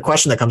all, the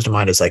question that comes to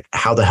mind is like,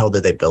 how the hell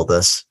did they build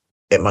this?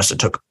 It must have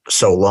took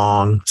so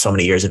long, so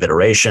many years of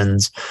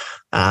iterations.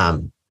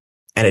 And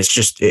it's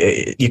just,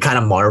 you kind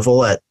of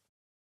marvel at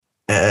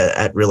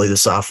really the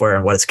software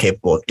and what it's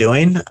capable of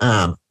doing.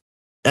 And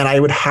I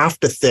would have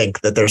to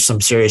think that there's some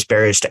serious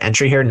barriers to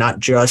entry here, not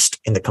just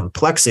in the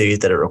complexity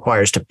that it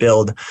requires to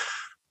build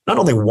not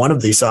only one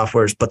of these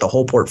softwares, but the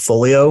whole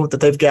portfolio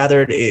that they've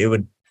gathered. It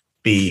would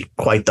be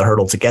quite the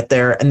hurdle to get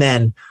there. And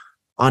then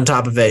on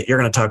top of it, you're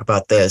going to talk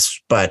about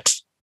this, but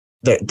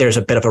there's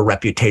a bit of a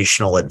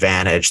reputational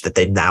advantage that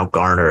they've now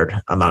garnered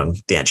among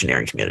the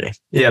engineering community.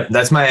 Yeah,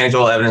 that's my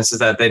anecdotal evidence is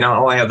that they not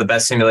only have the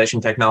best simulation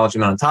technology,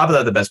 but on top of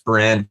that, the best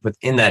brand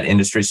within that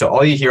industry. So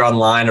all you hear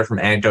online or from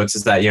anecdotes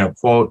is that,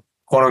 quote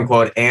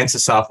unquote,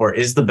 ANSYS software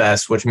is the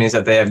best, which means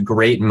that they have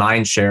great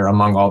mind share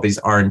among all these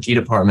R&D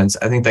departments.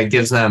 I think that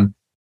gives them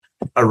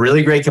a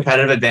really great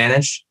competitive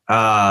advantage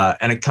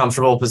and a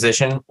comfortable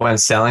position when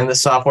selling the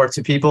software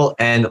to people,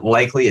 and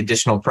likely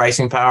additional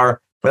pricing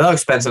power. With how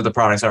expensive the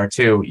products are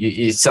too,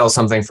 you sell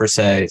something for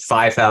say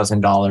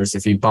 $5,000.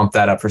 If you bump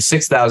that up for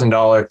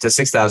 $6,000 to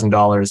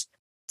 $6,000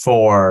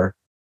 for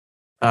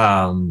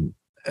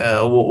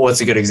what's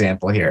a good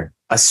example here?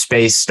 A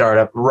space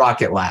startup,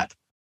 Rocket Lab.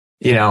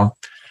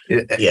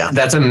 Yeah,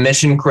 that's a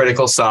mission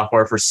critical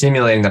software for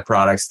simulating the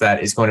products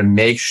that is going to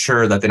make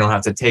sure that they don't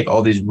have to take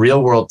all these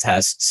real world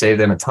tests, save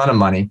them a ton of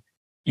money.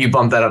 You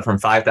bump that up from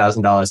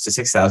 $5,000 to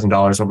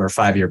 $6,000 over a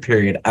 5-year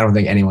period. I don't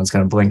think anyone's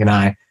going to blink an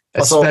eye,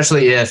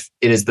 especially if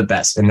it is the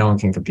best and no one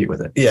can compete with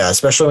it. Yeah,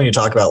 especially when you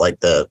talk about like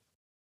the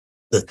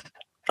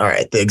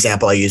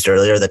example I used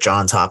earlier, the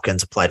Johns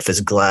Hopkins Applied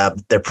Physics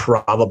Lab. They're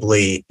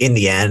probably in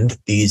the end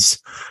these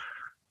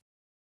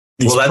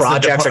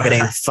projects are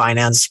getting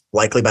financed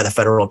likely by the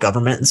federal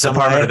government in some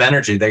Department way. of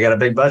Energy. They got a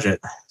big budget.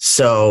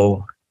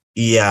 So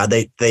yeah,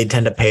 they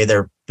tend to pay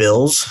their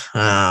bills.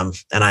 And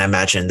I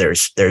imagine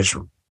there's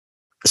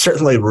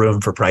certainly room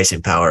for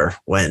pricing power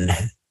when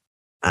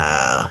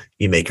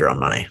you make your own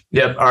money.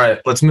 Yep. All right.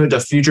 Let's move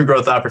to future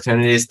growth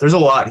opportunities. There's a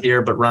lot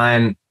here, but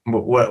Ryan,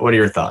 what are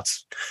your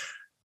thoughts?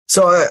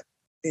 So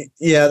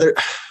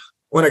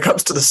when it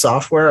comes to the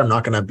software, I'm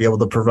not going to be able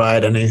to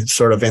provide any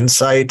sort of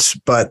insight,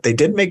 but they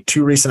did make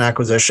 2 recent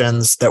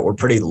acquisitions that were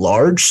pretty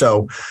large.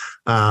 So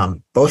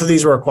both of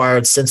these were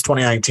acquired since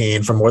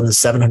 2019 for more than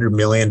 $700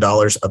 million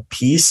a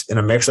piece in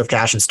a mix of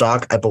cash and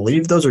stock. I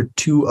believe those are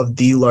 2 of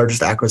the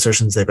largest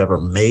acquisitions they've ever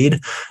made.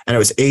 And it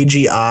was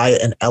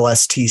AGI and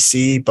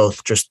LSTC,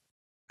 both just,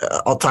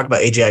 I'll talk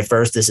about AGI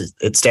first.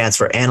 It stands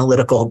for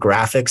Analytical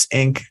Graphics,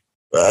 Inc.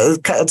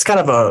 It's kind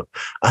of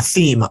a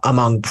theme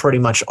among pretty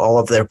much all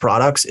of their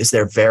products is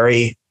they're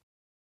very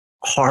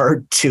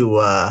hard to,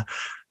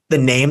 the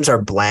names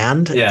are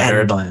bland. Yeah,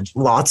 very bland.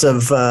 Lots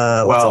of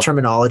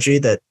terminology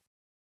that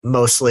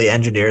mostly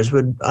engineers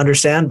would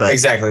understand, but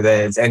exactly,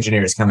 it's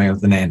engineers coming up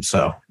with the name.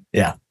 So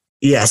yeah.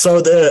 Yeah, so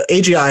the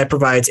AGI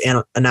provides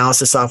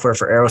analysis software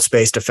for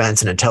aerospace,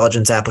 defense, and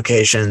intelligence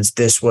applications.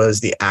 This was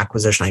the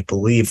acquisition, I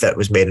believe, that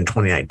was made in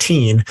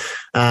 2019.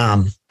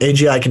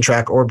 AGI can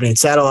track orbiting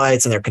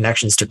satellites and their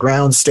connections to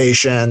ground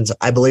stations.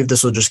 I believe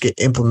this will just get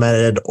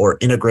implemented or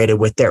integrated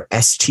with their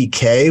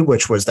STK,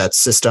 which was that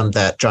system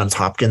that Johns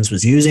Hopkins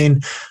was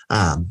using.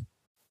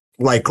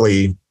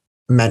 Likely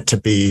meant to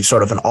be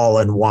sort of an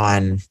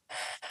all-in-one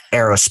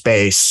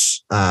aerospace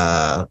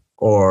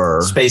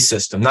or space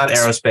system, not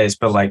aerospace,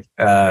 but like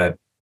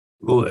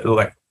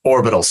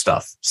orbital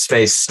stuff,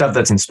 space stuff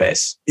that's in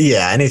space.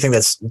 Yeah, anything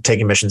that's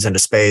taking missions into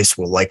space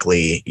will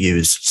likely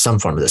use some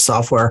form of this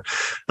software.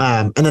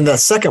 And then the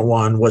second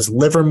one was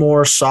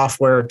Livermore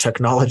Software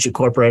Technology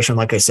Corporation.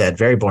 Like I said,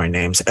 very boring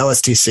names.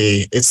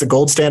 LSTC. It's the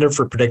gold standard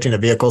for predicting a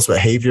vehicle's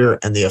behavior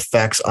and the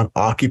effects on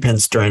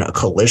occupants during a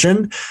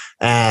collision.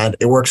 And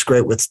it works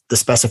great with the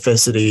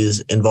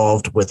specificities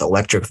involved with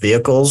electric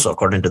vehicles,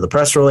 according to the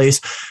press release.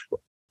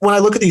 When I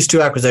look at these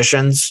two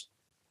acquisitions,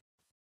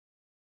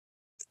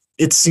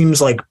 it seems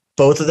like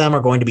both of them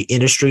are going to be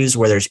industries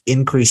where there's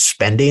increased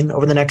spending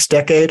over the next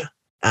decade.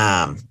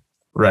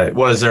 Right.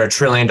 What is there, $1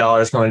 trillion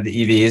going to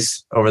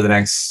EVs over the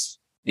next,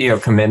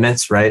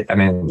 commitments, right? I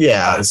mean,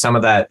 yeah, some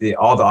of that,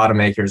 all the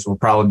automakers will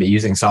probably be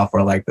using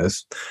software like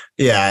this.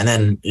 Yeah. And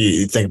then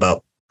you think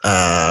about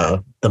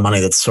the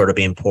money that's sort of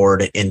being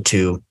poured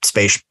into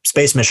space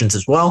missions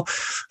as well.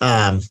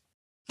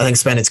 I think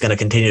spending is going to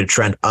continue to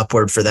trend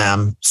upward for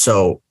them.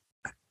 So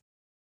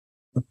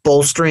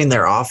bolstering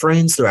their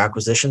offerings through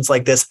acquisitions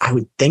like this, I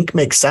would think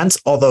makes sense,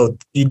 although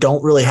you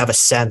don't really have a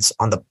sense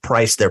on the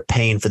price they're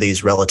paying for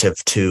these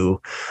relative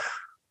to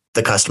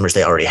the customers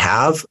they already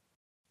have.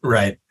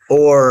 Right.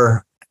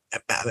 Or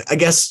I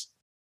guess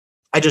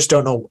I just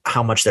don't know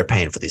how much they're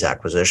paying for these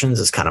acquisitions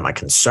is kind of my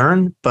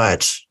concern,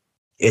 but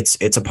it's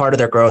a part of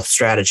their growth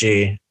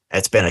strategy.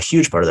 It's been a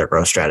huge part of their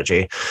growth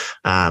strategy.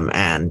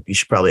 And you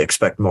should probably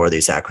expect more of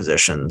these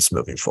acquisitions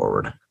moving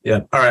forward. Yeah.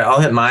 All right. I'll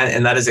hit mine.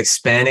 And that is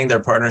expanding their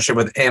partnership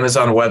with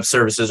Amazon Web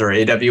Services, or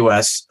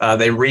AWS.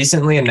 They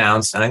recently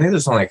announced, and I think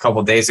this was only a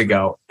couple of days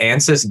ago,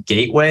 Ansys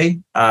Gateway,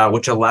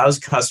 which allows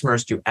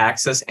customers to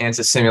access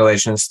Ansys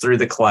simulations through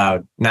the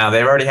cloud. Now,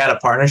 they've already had a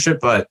partnership,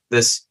 but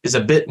this is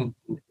a bit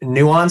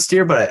nuanced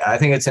here, but I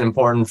think it's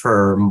important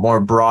for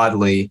more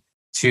broadly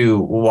to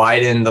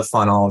widen the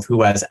funnel of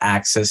who has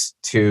access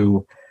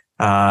to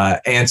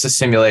Ansys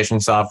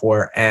simulation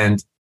software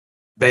and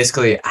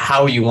basically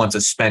how you want to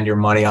spend your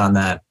money on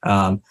that.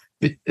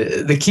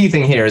 The key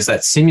thing here is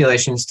that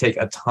simulations take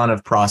a ton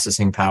of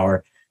processing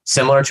power,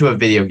 similar to a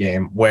video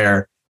game,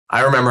 where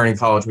I remember in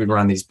college we'd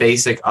run these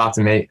basic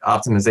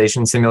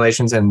optimization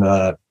simulations in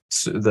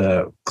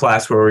the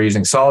class where we're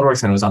using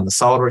SolidWorks, and it was on the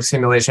SolidWorks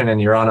simulation, and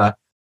you're on a,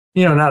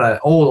 not an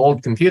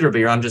old computer, but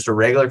you're on just a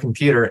regular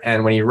computer,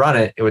 and when you run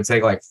it, it would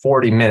take like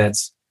 40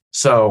 minutes.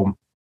 So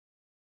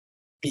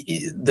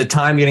the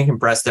time getting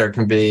compressed there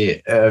can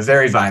be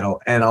very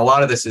vital. And a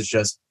lot of this is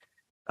just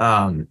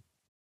the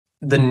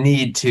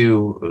need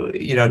to,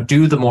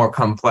 do the more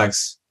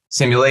complex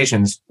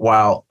simulations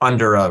while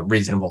under a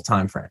reasonable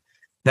time frame.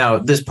 Now,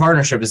 this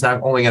partnership is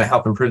not only going to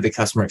help improve the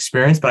customer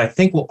experience, but I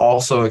think will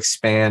also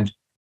expand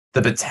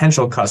the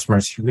potential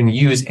customers who can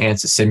use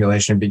Ansys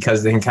simulation,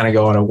 because they can kind of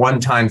go on a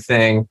one-time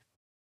thing,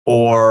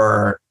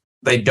 or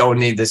they don't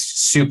need this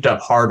souped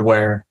up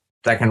hardware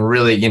that can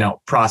really,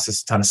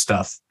 process a ton of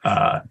stuff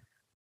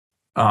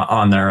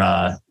on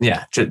their,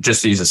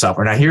 just to use the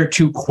software. Now, here are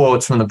two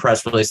quotes from the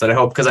press release that I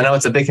hope, because I know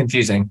it's a bit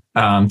confusing,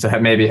 to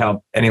maybe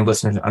help any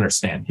listeners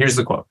understand. Here's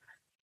the quote.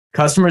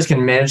 Customers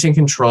can manage and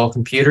control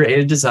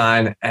computer-aided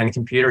design and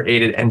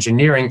computer-aided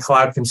engineering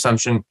cloud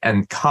consumption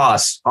and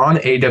costs on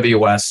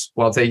AWS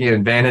while taking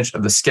advantage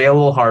of the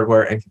scalable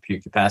hardware and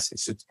compute capacity.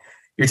 So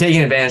you're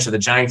taking advantage of the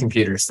giant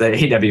computers that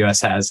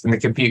AWS has and the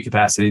compute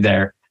capacity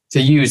there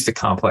to use the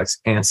complex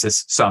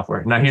Ansys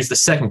software. Now, here's the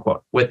second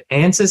quote. With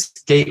Ansys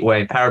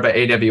Gateway powered by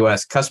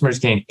AWS, customers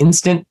gain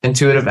instant,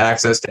 intuitive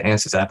access to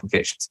Ansys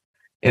applications.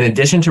 In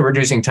addition to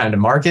reducing time to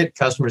market,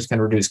 customers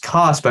can reduce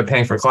costs by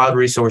paying for cloud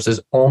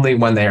resources only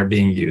when they are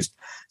being used.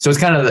 So it's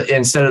kind of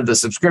instead of the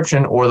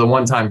subscription or the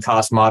one-time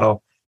cost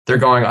model, they're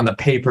going on the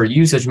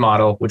pay-per-usage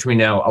model, which we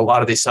know a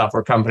lot of these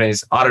software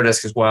companies,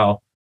 Autodesk as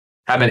well,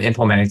 have been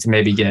implementing to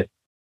maybe get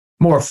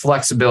more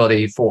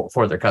flexibility for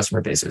their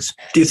customer bases.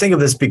 Do you think if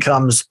this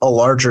becomes a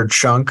larger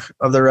chunk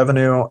of their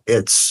revenue,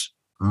 it's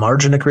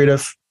margin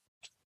accretive?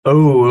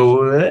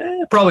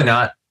 Oh, probably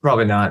not.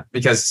 Probably not,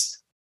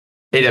 because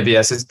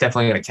AWS is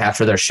definitely going to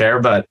capture their share,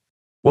 but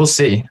we'll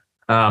see.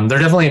 They're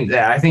definitely,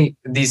 I think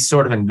these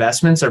sort of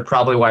investments are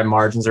probably why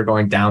margins are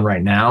going down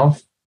right now,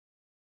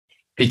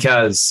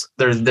 because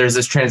there's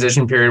this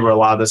transition period where a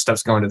lot of this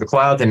stuff's going to the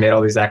cloud. They made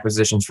all these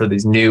acquisitions for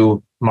these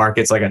new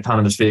markets like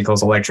autonomous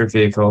vehicles, electric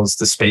vehicles,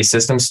 the space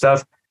system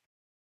stuff.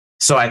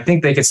 So I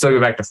think they could still go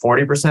back to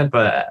 40%,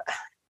 but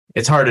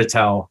it's hard to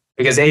tell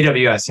because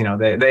AWS,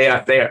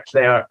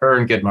 they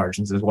earn good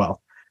margins as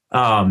well.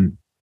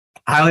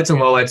 Highlights and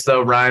lowlights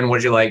though, Ryan,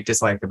 what did you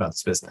dislike about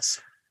this business?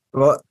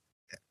 Well,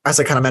 as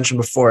I kind of mentioned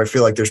before, I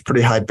feel like there's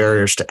pretty high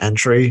barriers to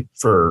entry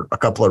for a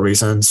couple of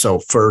reasons. So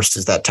first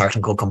is that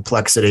technical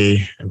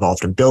complexity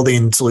involved in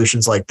building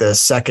solutions like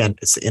this. Second,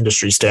 it's the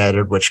industry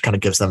standard, which kind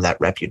of gives them that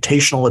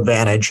reputational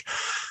advantage.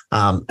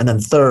 And then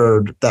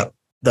third, that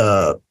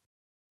the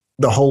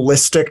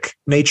holistic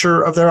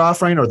nature of their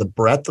offering or the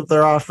breadth of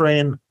their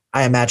offering,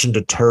 I imagine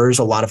deters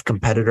a lot of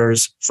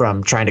competitors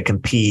from trying to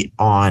compete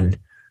on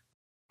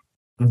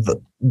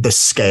the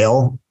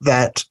scale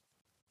that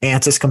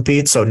Ansys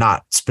competes. So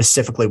not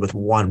specifically with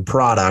one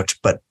product,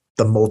 but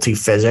the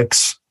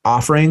multi-physics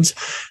offerings.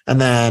 And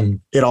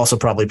then it also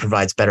probably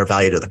provides better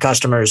value to the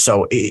customers.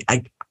 So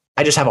I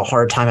just have a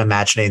hard time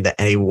imagining that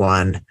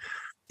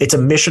it's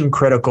a mission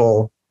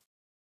critical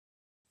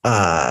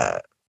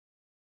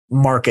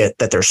market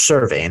that they're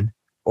serving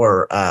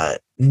or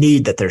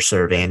need that they're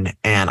serving.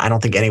 And I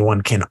don't think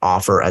anyone can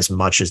offer as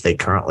much as they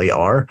currently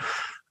are.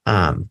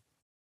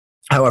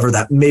 However,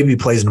 that maybe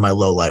plays into my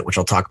low light, which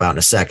I'll talk about in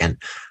a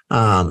second.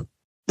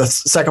 The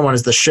second one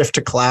is the shift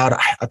to cloud.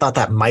 I thought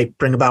that might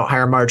bring about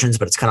higher margins,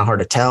 but it's kind of hard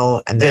to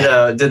tell. And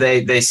then,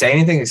 did they say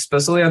anything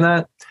explicitly on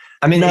that?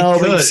 I mean, no,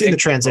 but you've seen the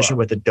transition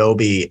with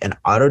Adobe and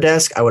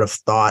Autodesk. I would have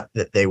thought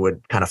that they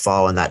would kind of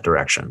follow in that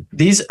direction.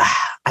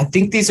 I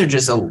think these are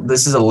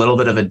this is a little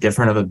bit of a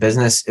different of a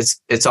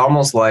business. It's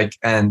almost like,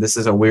 and this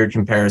is a weird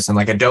comparison,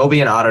 like Adobe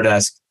and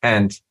Autodesk,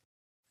 and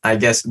I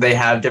guess they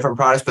have different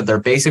products, but they're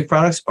basic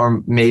products,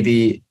 or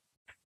maybe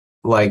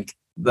like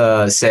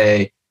the,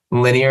 say,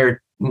 video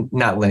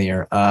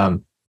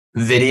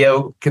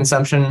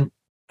consumption,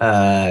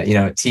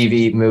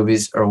 TV,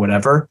 movies, or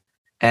whatever.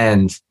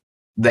 And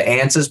the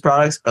Ansys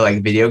products are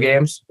like video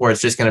games, where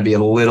it's just going to be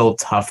a little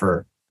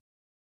tougher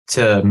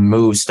to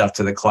move stuff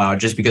to the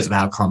cloud just because of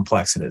how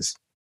complex it is.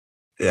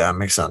 Yeah, it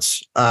makes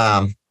sense.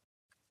 I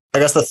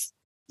guess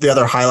the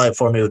other highlight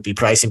for me would be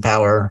pricing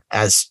power.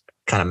 As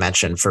kind of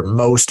mentioned, for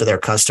most of their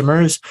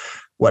customers,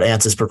 what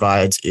Ansys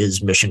provides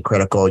is mission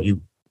critical. You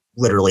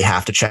literally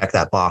have to check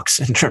that box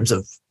in terms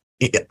of,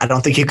 I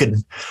don't think you could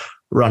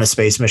run a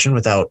space mission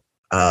without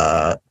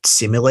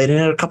simulating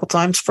it a couple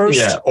times first.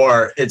 Yeah,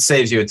 or it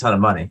saves you a ton of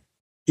money.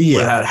 Yeah,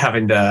 without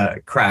having to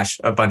crash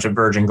a bunch of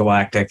Virgin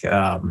Galactic,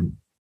 whatever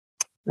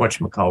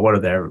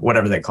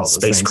they call those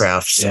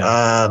spacecrafts.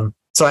 Yeah.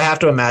 So I have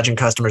to imagine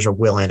customers are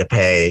willing to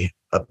pay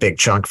a big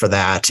chunk for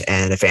that,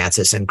 and if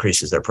Ansys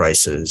increases their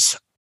prices,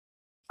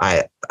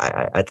 I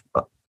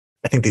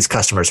think these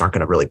customers aren't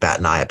going to really bat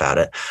an eye about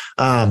it.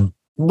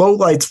 Low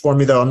lights for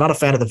me, though, I'm not a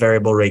fan of the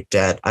variable rate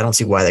debt. I don't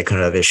see why they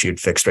couldn't have issued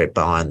fixed rate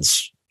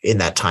bonds in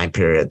that time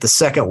period. The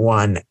second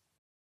one,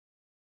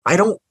 I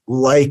don't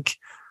like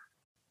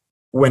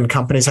when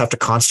companies have to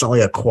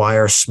constantly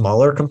acquire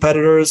smaller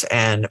competitors,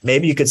 and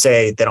maybe you could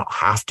say they don't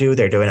have to,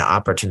 they're doing it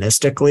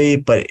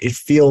opportunistically, but it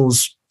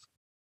feels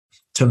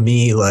to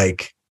me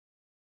like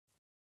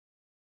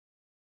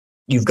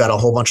you've got a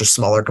whole bunch of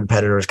smaller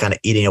competitors kind of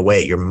eating away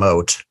at your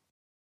moat,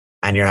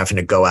 and you're having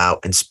to go out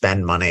and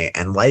spend money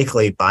and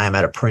likely buy them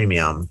at a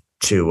premium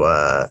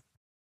to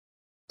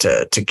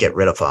get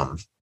rid of them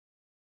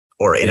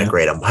or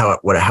integrate them,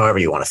 however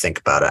you want to think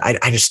about it.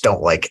 I just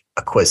don't like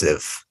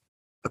acquisitive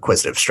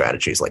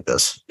strategies like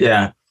this.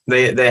 Yeah,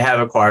 they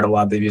have acquired a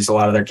lot. They've used a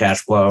lot of their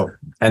cash flow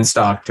and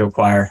stock to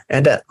acquire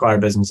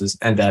businesses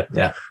and debt.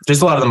 Yeah,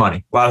 just a lot of the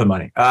money.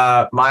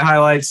 My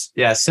highlights,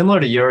 similar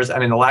to yours. I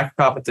mean, the lack of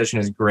competition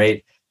is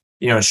great.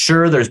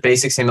 Sure, there's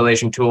basic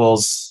simulation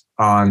tools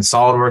on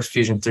SolidWorks,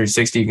 Fusion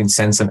 360. You can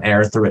send some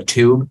air through a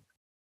tube,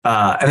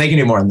 and they can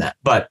do more than that.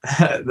 But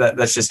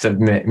that's just to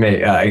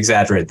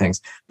exaggerate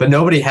things. But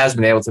nobody has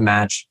been able to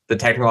match the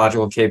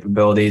technological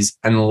capabilities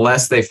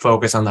unless they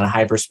focus on that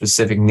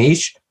hyper-specific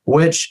niche,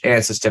 which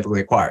Ansys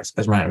typically acquires,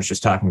 as Ryan was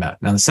just talking about.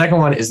 Now, the second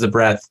one is the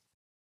breadth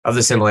of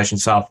the simulation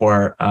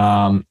software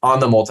on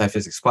the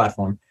multi-physics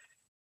platform.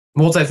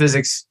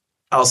 Multi-physics,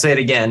 I'll say it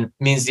again,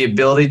 means the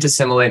ability to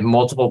simulate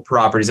multiple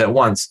properties at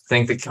once.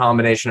 Think the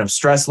combination of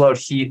stress load,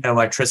 heat, and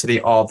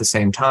electricity all at the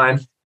same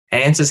time.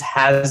 Ansys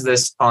has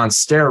this on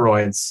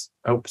steroids.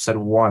 Oh, said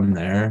one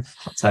there.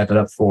 I'll type it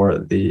up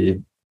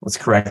let's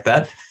correct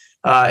that.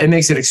 It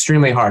makes it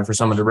extremely hard for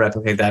someone to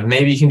replicate that.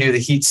 Maybe you can do the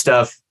heat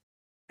stuff,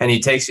 and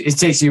it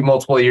takes you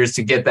multiple years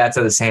to get that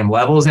to the same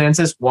level as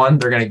Ansys. One,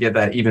 they're going to get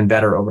that even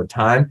better over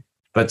time.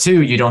 But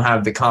two, you don't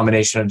have the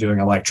combination of doing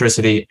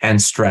electricity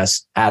and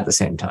stress at the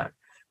same time.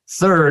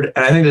 Third,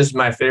 and I think this is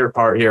my favorite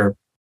part here,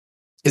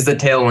 is the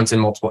tailwinds in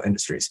multiple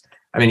industries.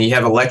 I mean, you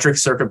have electric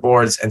circuit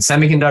boards and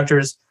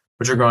semiconductors,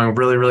 which are growing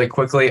really, really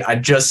quickly. I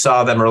just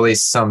saw them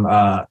release some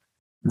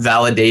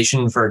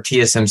validation for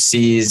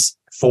TSMC's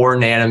 4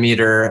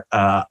 nanometer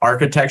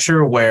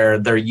architecture, where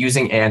they're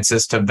using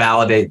Ansys to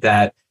validate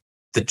that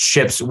the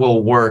chips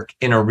will work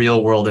in a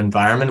real world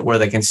environment where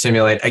they can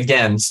simulate,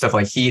 again, stuff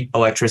like heat,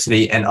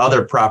 electricity, and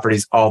other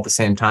properties all at the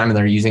same time. And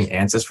they're using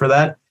Ansys for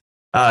that.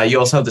 You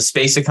also have the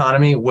space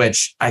economy,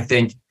 which I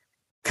think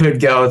could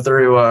go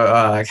through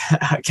a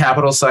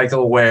capital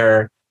cycle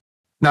where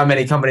not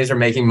many companies are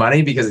making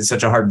money because it's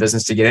such a hard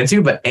business to get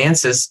into. But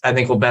Ansys, I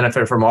think, will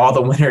benefit from all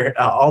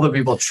the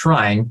people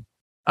trying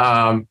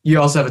You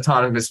also have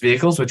autonomous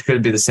vehicles, which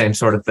could be the same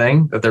sort of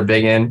thing that they're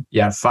big in.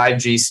 You have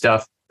 5G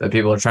stuff that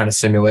people are trying to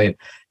simulate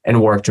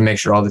and work to make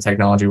sure all the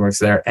technology works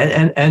there.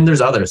 And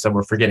there's others that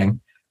we're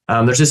forgetting.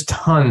 There's just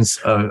tons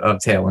of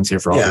tailwinds here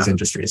for all these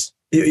industries.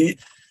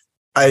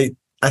 I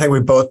think we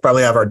both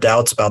probably have our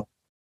doubts about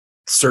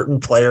certain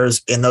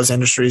players in those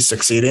industries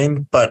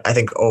succeeding, but I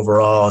think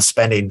overall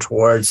spending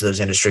towards those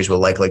industries will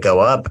likely go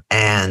up,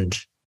 and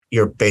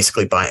you're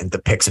basically buying the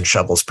picks and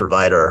shovels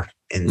provider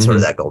in sort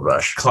of that gold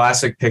rush.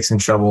 Classic picks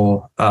and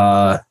shovel,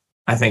 I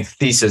think,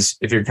 thesis,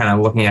 if you're kind of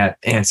looking at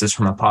answers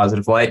from a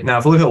positive light. Now,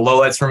 if we look at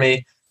lowlights for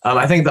me,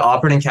 I think the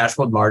operating cash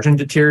flow margin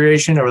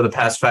deterioration over the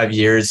past 5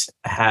 years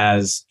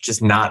has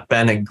just not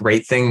been a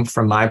great thing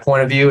from my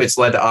point of view. It's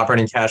led to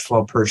operating cash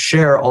flow per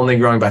share only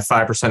growing by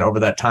 5% over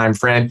that time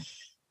frame.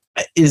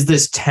 Is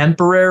this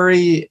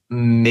temporary?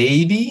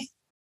 Maybe,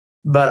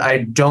 but I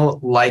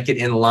don't like it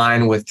in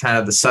line with kind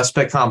of the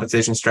suspect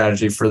compensation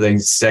strategy for the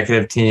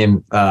executive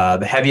team,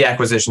 the heavy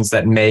acquisitions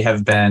that may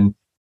have been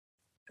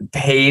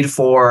paid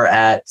for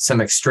at some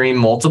extreme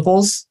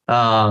multiples.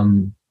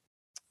 So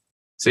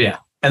yeah.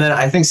 And then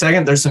I think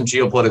second, there's some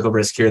geopolitical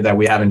risk here that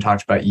we haven't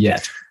talked about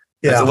yet.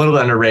 Yeah. It's a little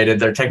bit underrated.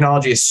 Their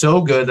technology is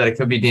so good that it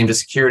could be deemed a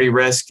security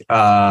risk.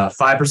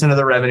 5% of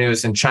the revenue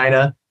is in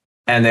China,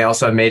 and they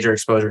also have major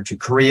exposure to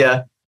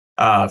Korea.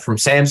 From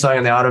Samsung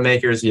and the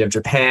automakers, you have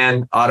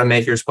Japan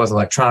automakers plus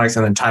electronics,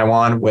 and then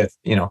Taiwan with,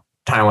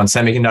 Taiwan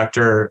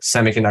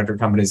semiconductor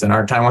companies that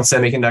aren't Taiwan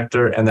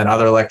Semiconductor, and then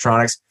other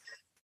electronics.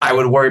 I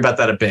would worry about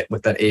that a bit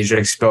with that Asia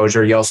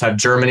exposure. You also have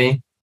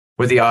Germany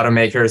with the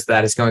automakers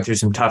that is going through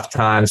some tough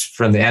times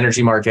from the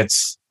energy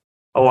markets.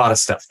 A lot of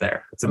stuff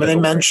there. They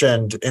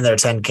mentioned in their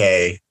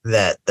 10K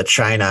that the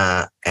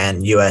China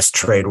and U.S.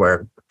 trade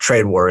war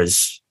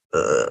has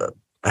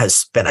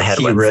been a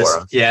headwind for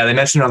them. Yeah, they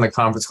mentioned on the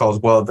conference call as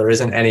well, there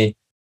isn't any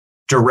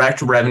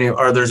direct revenue,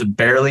 or there's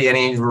barely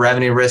any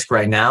revenue risk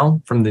right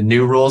now from the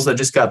new rules that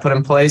just got put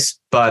in place.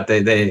 But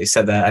they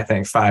said that I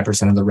think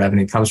 5% of the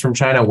revenue comes from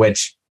China,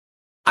 which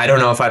I don't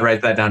know if I'd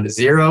write that down to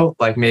zero,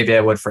 like maybe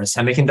I would for a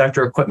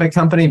semiconductor equipment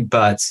company,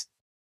 but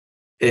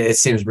it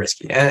seems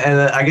risky. And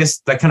I guess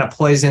that kind of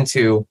plays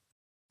into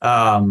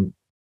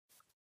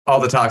all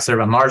the talks there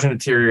about margin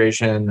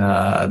deterioration.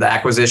 The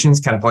acquisitions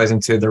kind of plays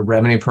into their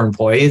revenue per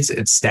employee.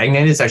 It's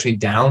stagnated. It's actually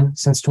down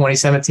since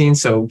 2017.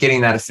 So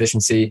getting that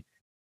efficiency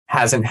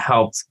hasn't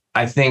helped.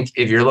 I think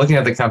if you're looking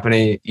at the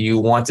company, you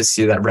want to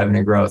see that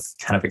revenue growth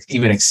kind of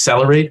even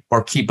accelerate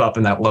or keep up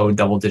in that low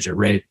double-digit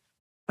rate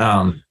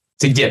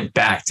to get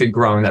back to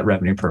growing that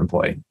revenue per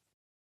employee.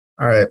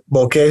 All right,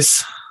 bull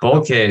case.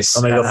 Bull case.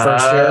 I'm gonna go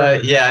first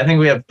here. Yeah, I think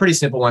we have pretty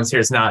simple ones here.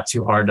 It's not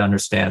too hard to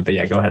understand, but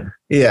yeah, go ahead.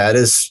 Yeah, it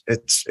is.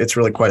 It's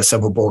really quite a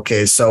simple bull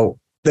case. So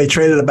they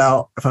traded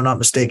about, if I'm not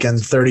mistaken,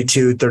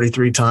 32,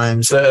 33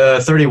 times.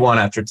 31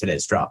 after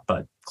today's drop,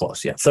 but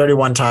close, yeah.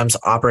 31 times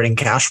operating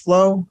cash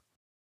flow.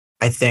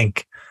 I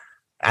think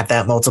at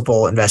that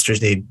multiple,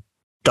 investors need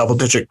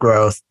double-digit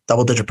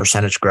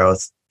percentage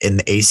growth in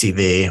the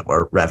ACV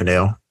or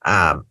revenue,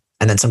 and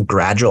then some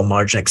gradual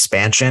margin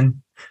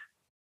expansion.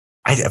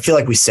 I feel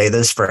like we say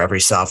this for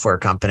every software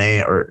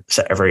company or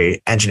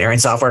every engineering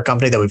software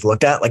company that we've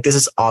looked at. Like, this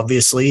is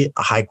obviously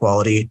a high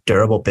quality,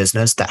 durable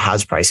business that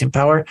has pricing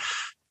power,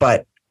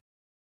 but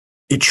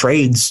it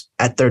trades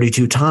at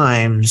 32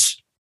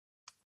 times.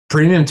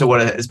 Premium to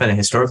what it has been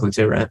historically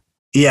too, right?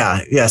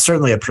 Yeah,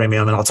 certainly a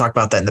premium. And I'll talk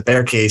about that in the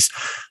bear case.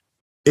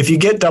 If you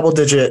get double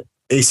digit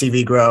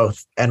ACV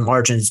growth and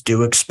margins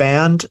do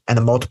expand and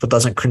the multiple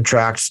doesn't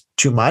contract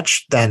too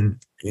much, then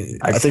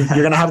I think you're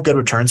going to have good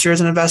returns here as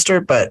an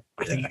investor, but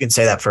I think you can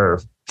say that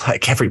for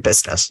like every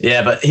business.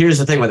 Yeah, but here's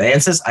the thing with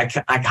Ansys,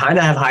 I kind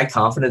of have high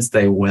confidence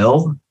they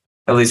will,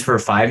 at least for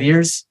 5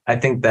 years. I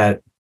think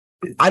that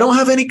I don't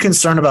have any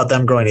concern about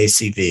them growing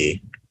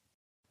ACV,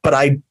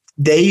 but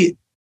they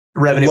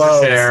revenue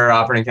per share,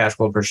 operating cash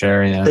flow per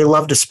share. Yeah, they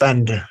love to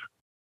spend.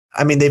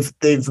 I mean, they've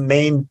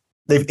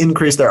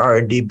increased their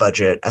R&D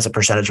budget as a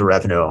percentage of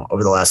revenue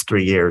over the last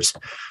 3 years.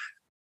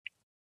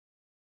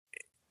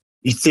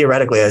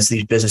 Theoretically, as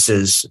these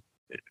businesses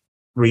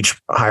reach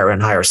higher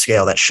and higher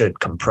scale, that should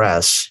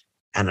compress,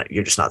 and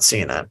you're just not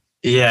seeing it.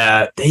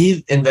 Yeah,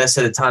 they've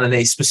invested a ton, and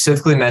they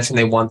specifically mentioned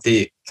they want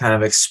the kind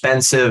of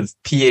expensive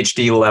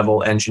PhD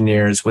level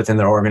engineers within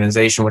their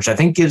organization, which I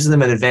think gives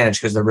them an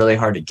advantage because they're really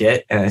hard to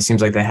get. And it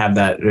seems like they have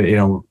that,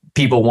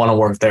 people want to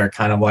work there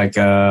kind of like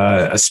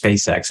a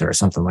SpaceX or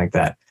something like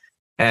that.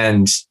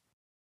 And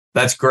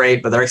that's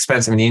great, but they're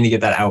expensive and you need to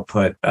get that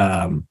output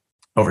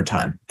over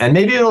time. And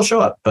maybe it'll show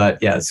up, but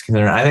yeah, it's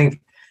considered. I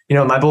think,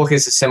 my bull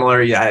case is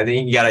similar. Yeah, I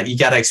think you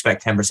gotta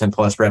expect 10%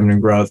 plus revenue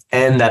growth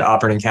and that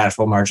operating cash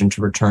flow margin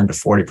to return to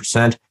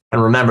 40%.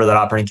 And remember that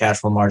operating cash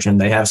flow margin,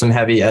 they have some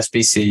heavy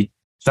SBC.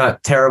 It's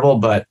not terrible,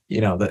 but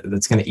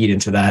that's going to eat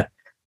into that.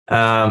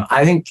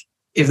 I think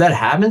if that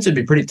happens, it'd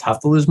be pretty tough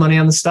to lose money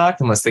on the stock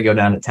unless they go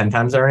down to 10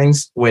 times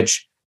earnings,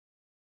 which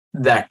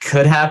that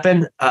could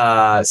happen.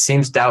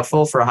 Seems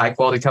doubtful for a high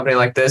quality company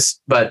like this,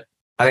 but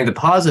I think the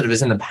positive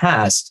is in the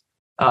past,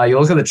 you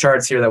look at the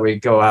charts here that we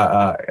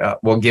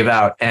we'll give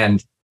out,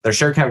 and their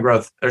share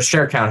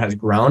count has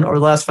grown over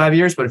the last 5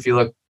 years. But if you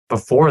look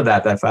before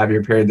that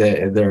 5-year period,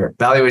 their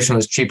valuation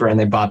was cheaper and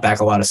they bought back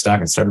a lot of stock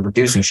and started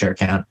reducing share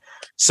count.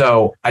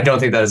 So I don't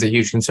think that is a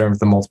huge concern if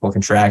the multiple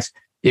contracts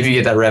if you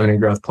get that revenue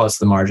growth plus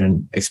the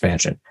margin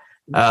expansion.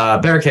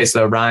 Bear case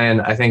though,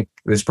 Ryan, I think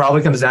this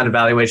probably comes down to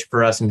valuation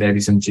for us and maybe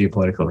some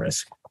geopolitical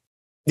risk.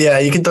 Yeah,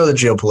 you can throw the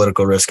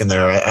geopolitical risk in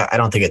there. I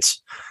don't think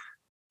it's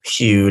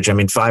huge. I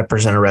mean,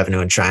 5% of revenue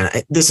in China.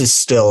 This is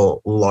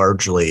still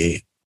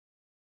largely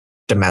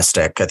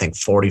domestic. I think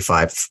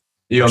 45%.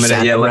 You want me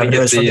to, let me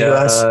get do you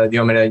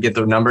want me to get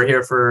the number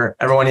here for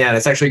everyone? Yeah,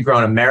 it's actually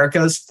grown.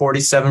 America's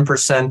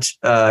 47%,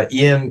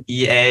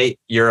 EMEA,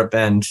 Europe,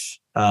 and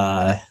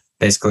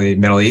basically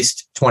Middle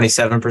East,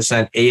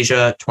 27%,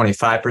 Asia,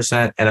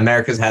 25%, and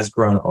America's has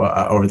grown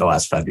over the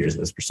last 5 years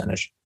as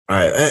percentage. All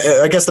right.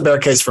 I guess the bear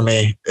case for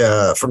me,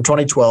 from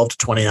 2012 to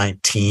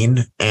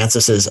 2019,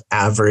 Ansys's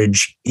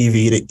average EV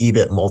to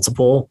EBIT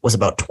multiple was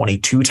about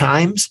 22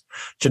 times.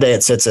 Today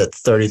it sits at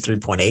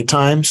 33.8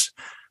 times.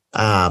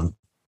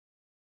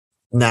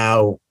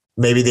 Now,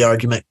 maybe the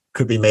argument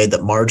could be made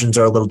that margins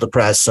are a little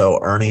depressed, so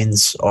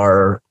earnings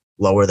are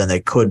lower than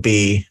they could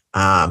be,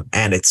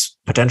 and it's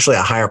potentially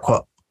a higher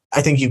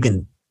I think you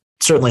can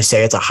certainly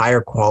say it's a higher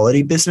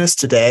quality business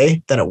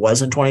today than it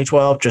was in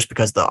 2012, just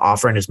because the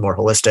offering is more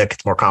holistic,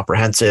 it's more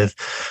comprehensive,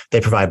 they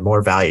provide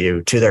more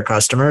value to their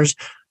customers.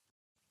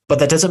 But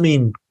that doesn't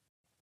mean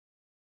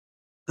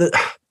that,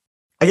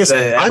 I guess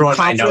everyone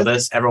might know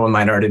this. Everyone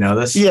might already know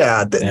this.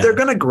 Yeah, they're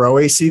going to grow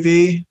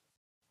ACV,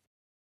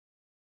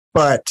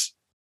 but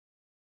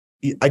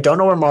I don't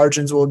know where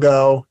margins will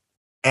go.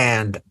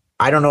 And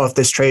I don't know if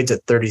this trades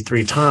at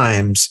 33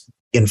 times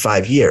in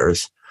 5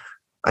 years.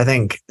 I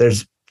think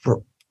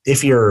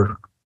if you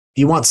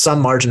want some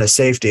margin of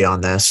safety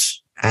on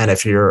this, and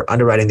if you're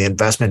underwriting the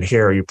investment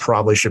here, you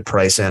probably should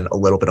price in a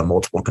little bit of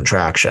multiple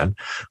contraction,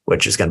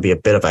 which is going to be a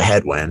bit of a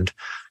headwind.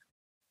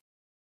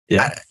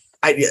 Yeah.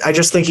 I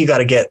just think you got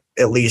to get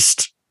at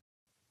least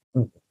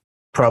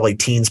probably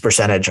teens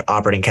percentage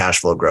operating cash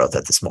flow growth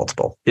at this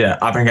multiple. Yeah,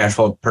 operating cash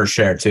flow per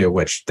share too,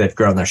 which they've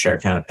grown their share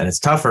count, and it's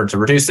tougher to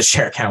reduce the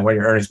share count when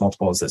your earnings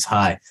multiple is this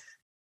high.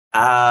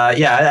 I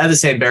have the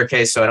same bear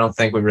case, so I don't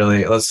think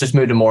let's just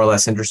move to more or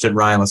less interested.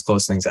 Ryan, let's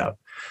close things out.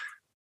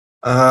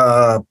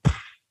 God,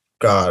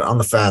 on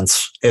the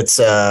fence. It's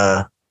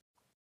I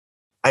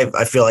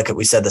feel like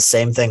we said the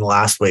same thing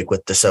last week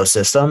with Dassault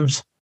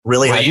Systems.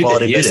 Really high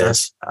quality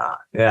business.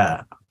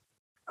 Yeah.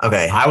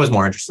 Okay. I was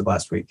more interested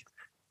last week.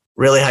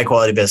 Really high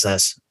quality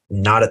business,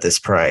 not at this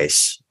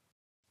price.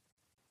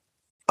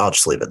 I'll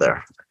just leave it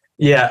there.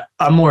 Yeah,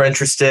 I'm more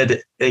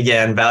interested.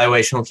 Again,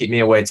 valuation will keep me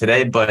away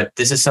today, but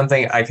this is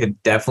something I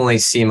could definitely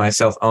see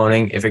myself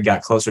owning if it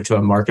got closer to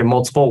a market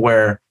multiple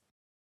where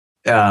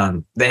they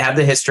have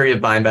the history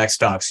of buying back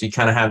stocks. So you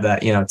kind of have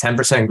that,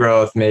 10%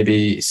 growth,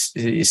 maybe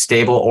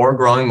stable or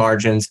growing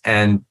margins,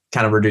 and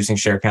kind of reducing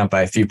share count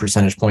by a few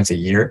percentage points a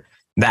year.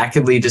 That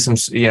could lead to some,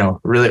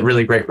 really,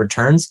 really great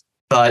returns.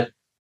 But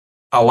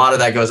a lot of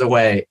that goes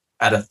away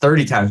at a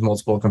 30 times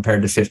multiple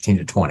compared to 15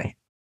 to 20.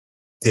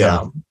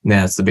 Yeah.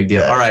 It's the big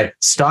deal. Yeah. All right.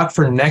 Stock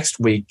for next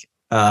week.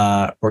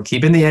 We're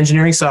keeping the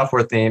engineering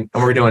software theme,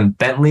 and we're doing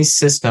Bentley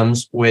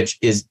Systems, which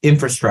is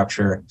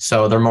infrastructure.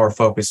 So they're more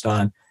focused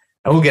on,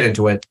 and we'll get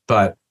into it,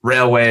 but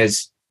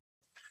railways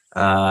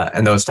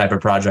and those type of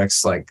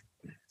projects like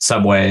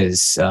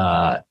subways,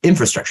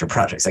 infrastructure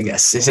projects, I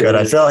guess. Good.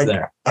 I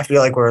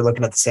feel like we're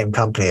looking at the same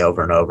company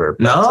over and over.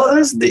 No,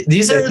 there's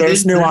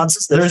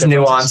nuances. There's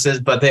nuances,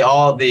 but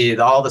all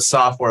the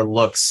software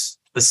looks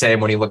the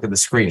same when you look at the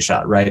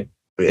screenshot, right?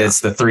 Yeah.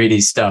 It's the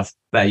 3D stuff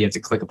that you have to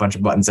click a bunch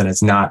of buttons, and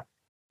it's not.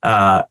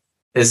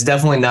 It's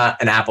definitely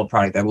not an Apple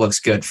product that looks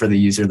good for the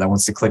user that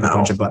wants to click a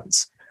bunch of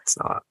buttons. It's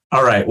not.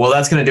 All right. Well,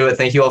 that's going to do it.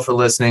 Thank you all for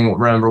listening.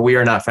 Remember, we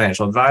are not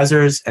financial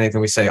advisors. Anything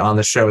we say on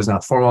the show is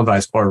not formal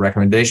advice or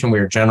recommendation. We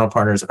are general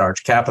partners at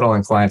Arch Capital,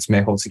 and clients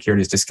may hold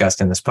securities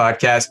discussed in this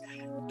podcast.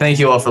 Thank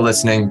you all for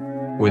listening.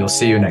 We will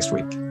see you next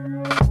week.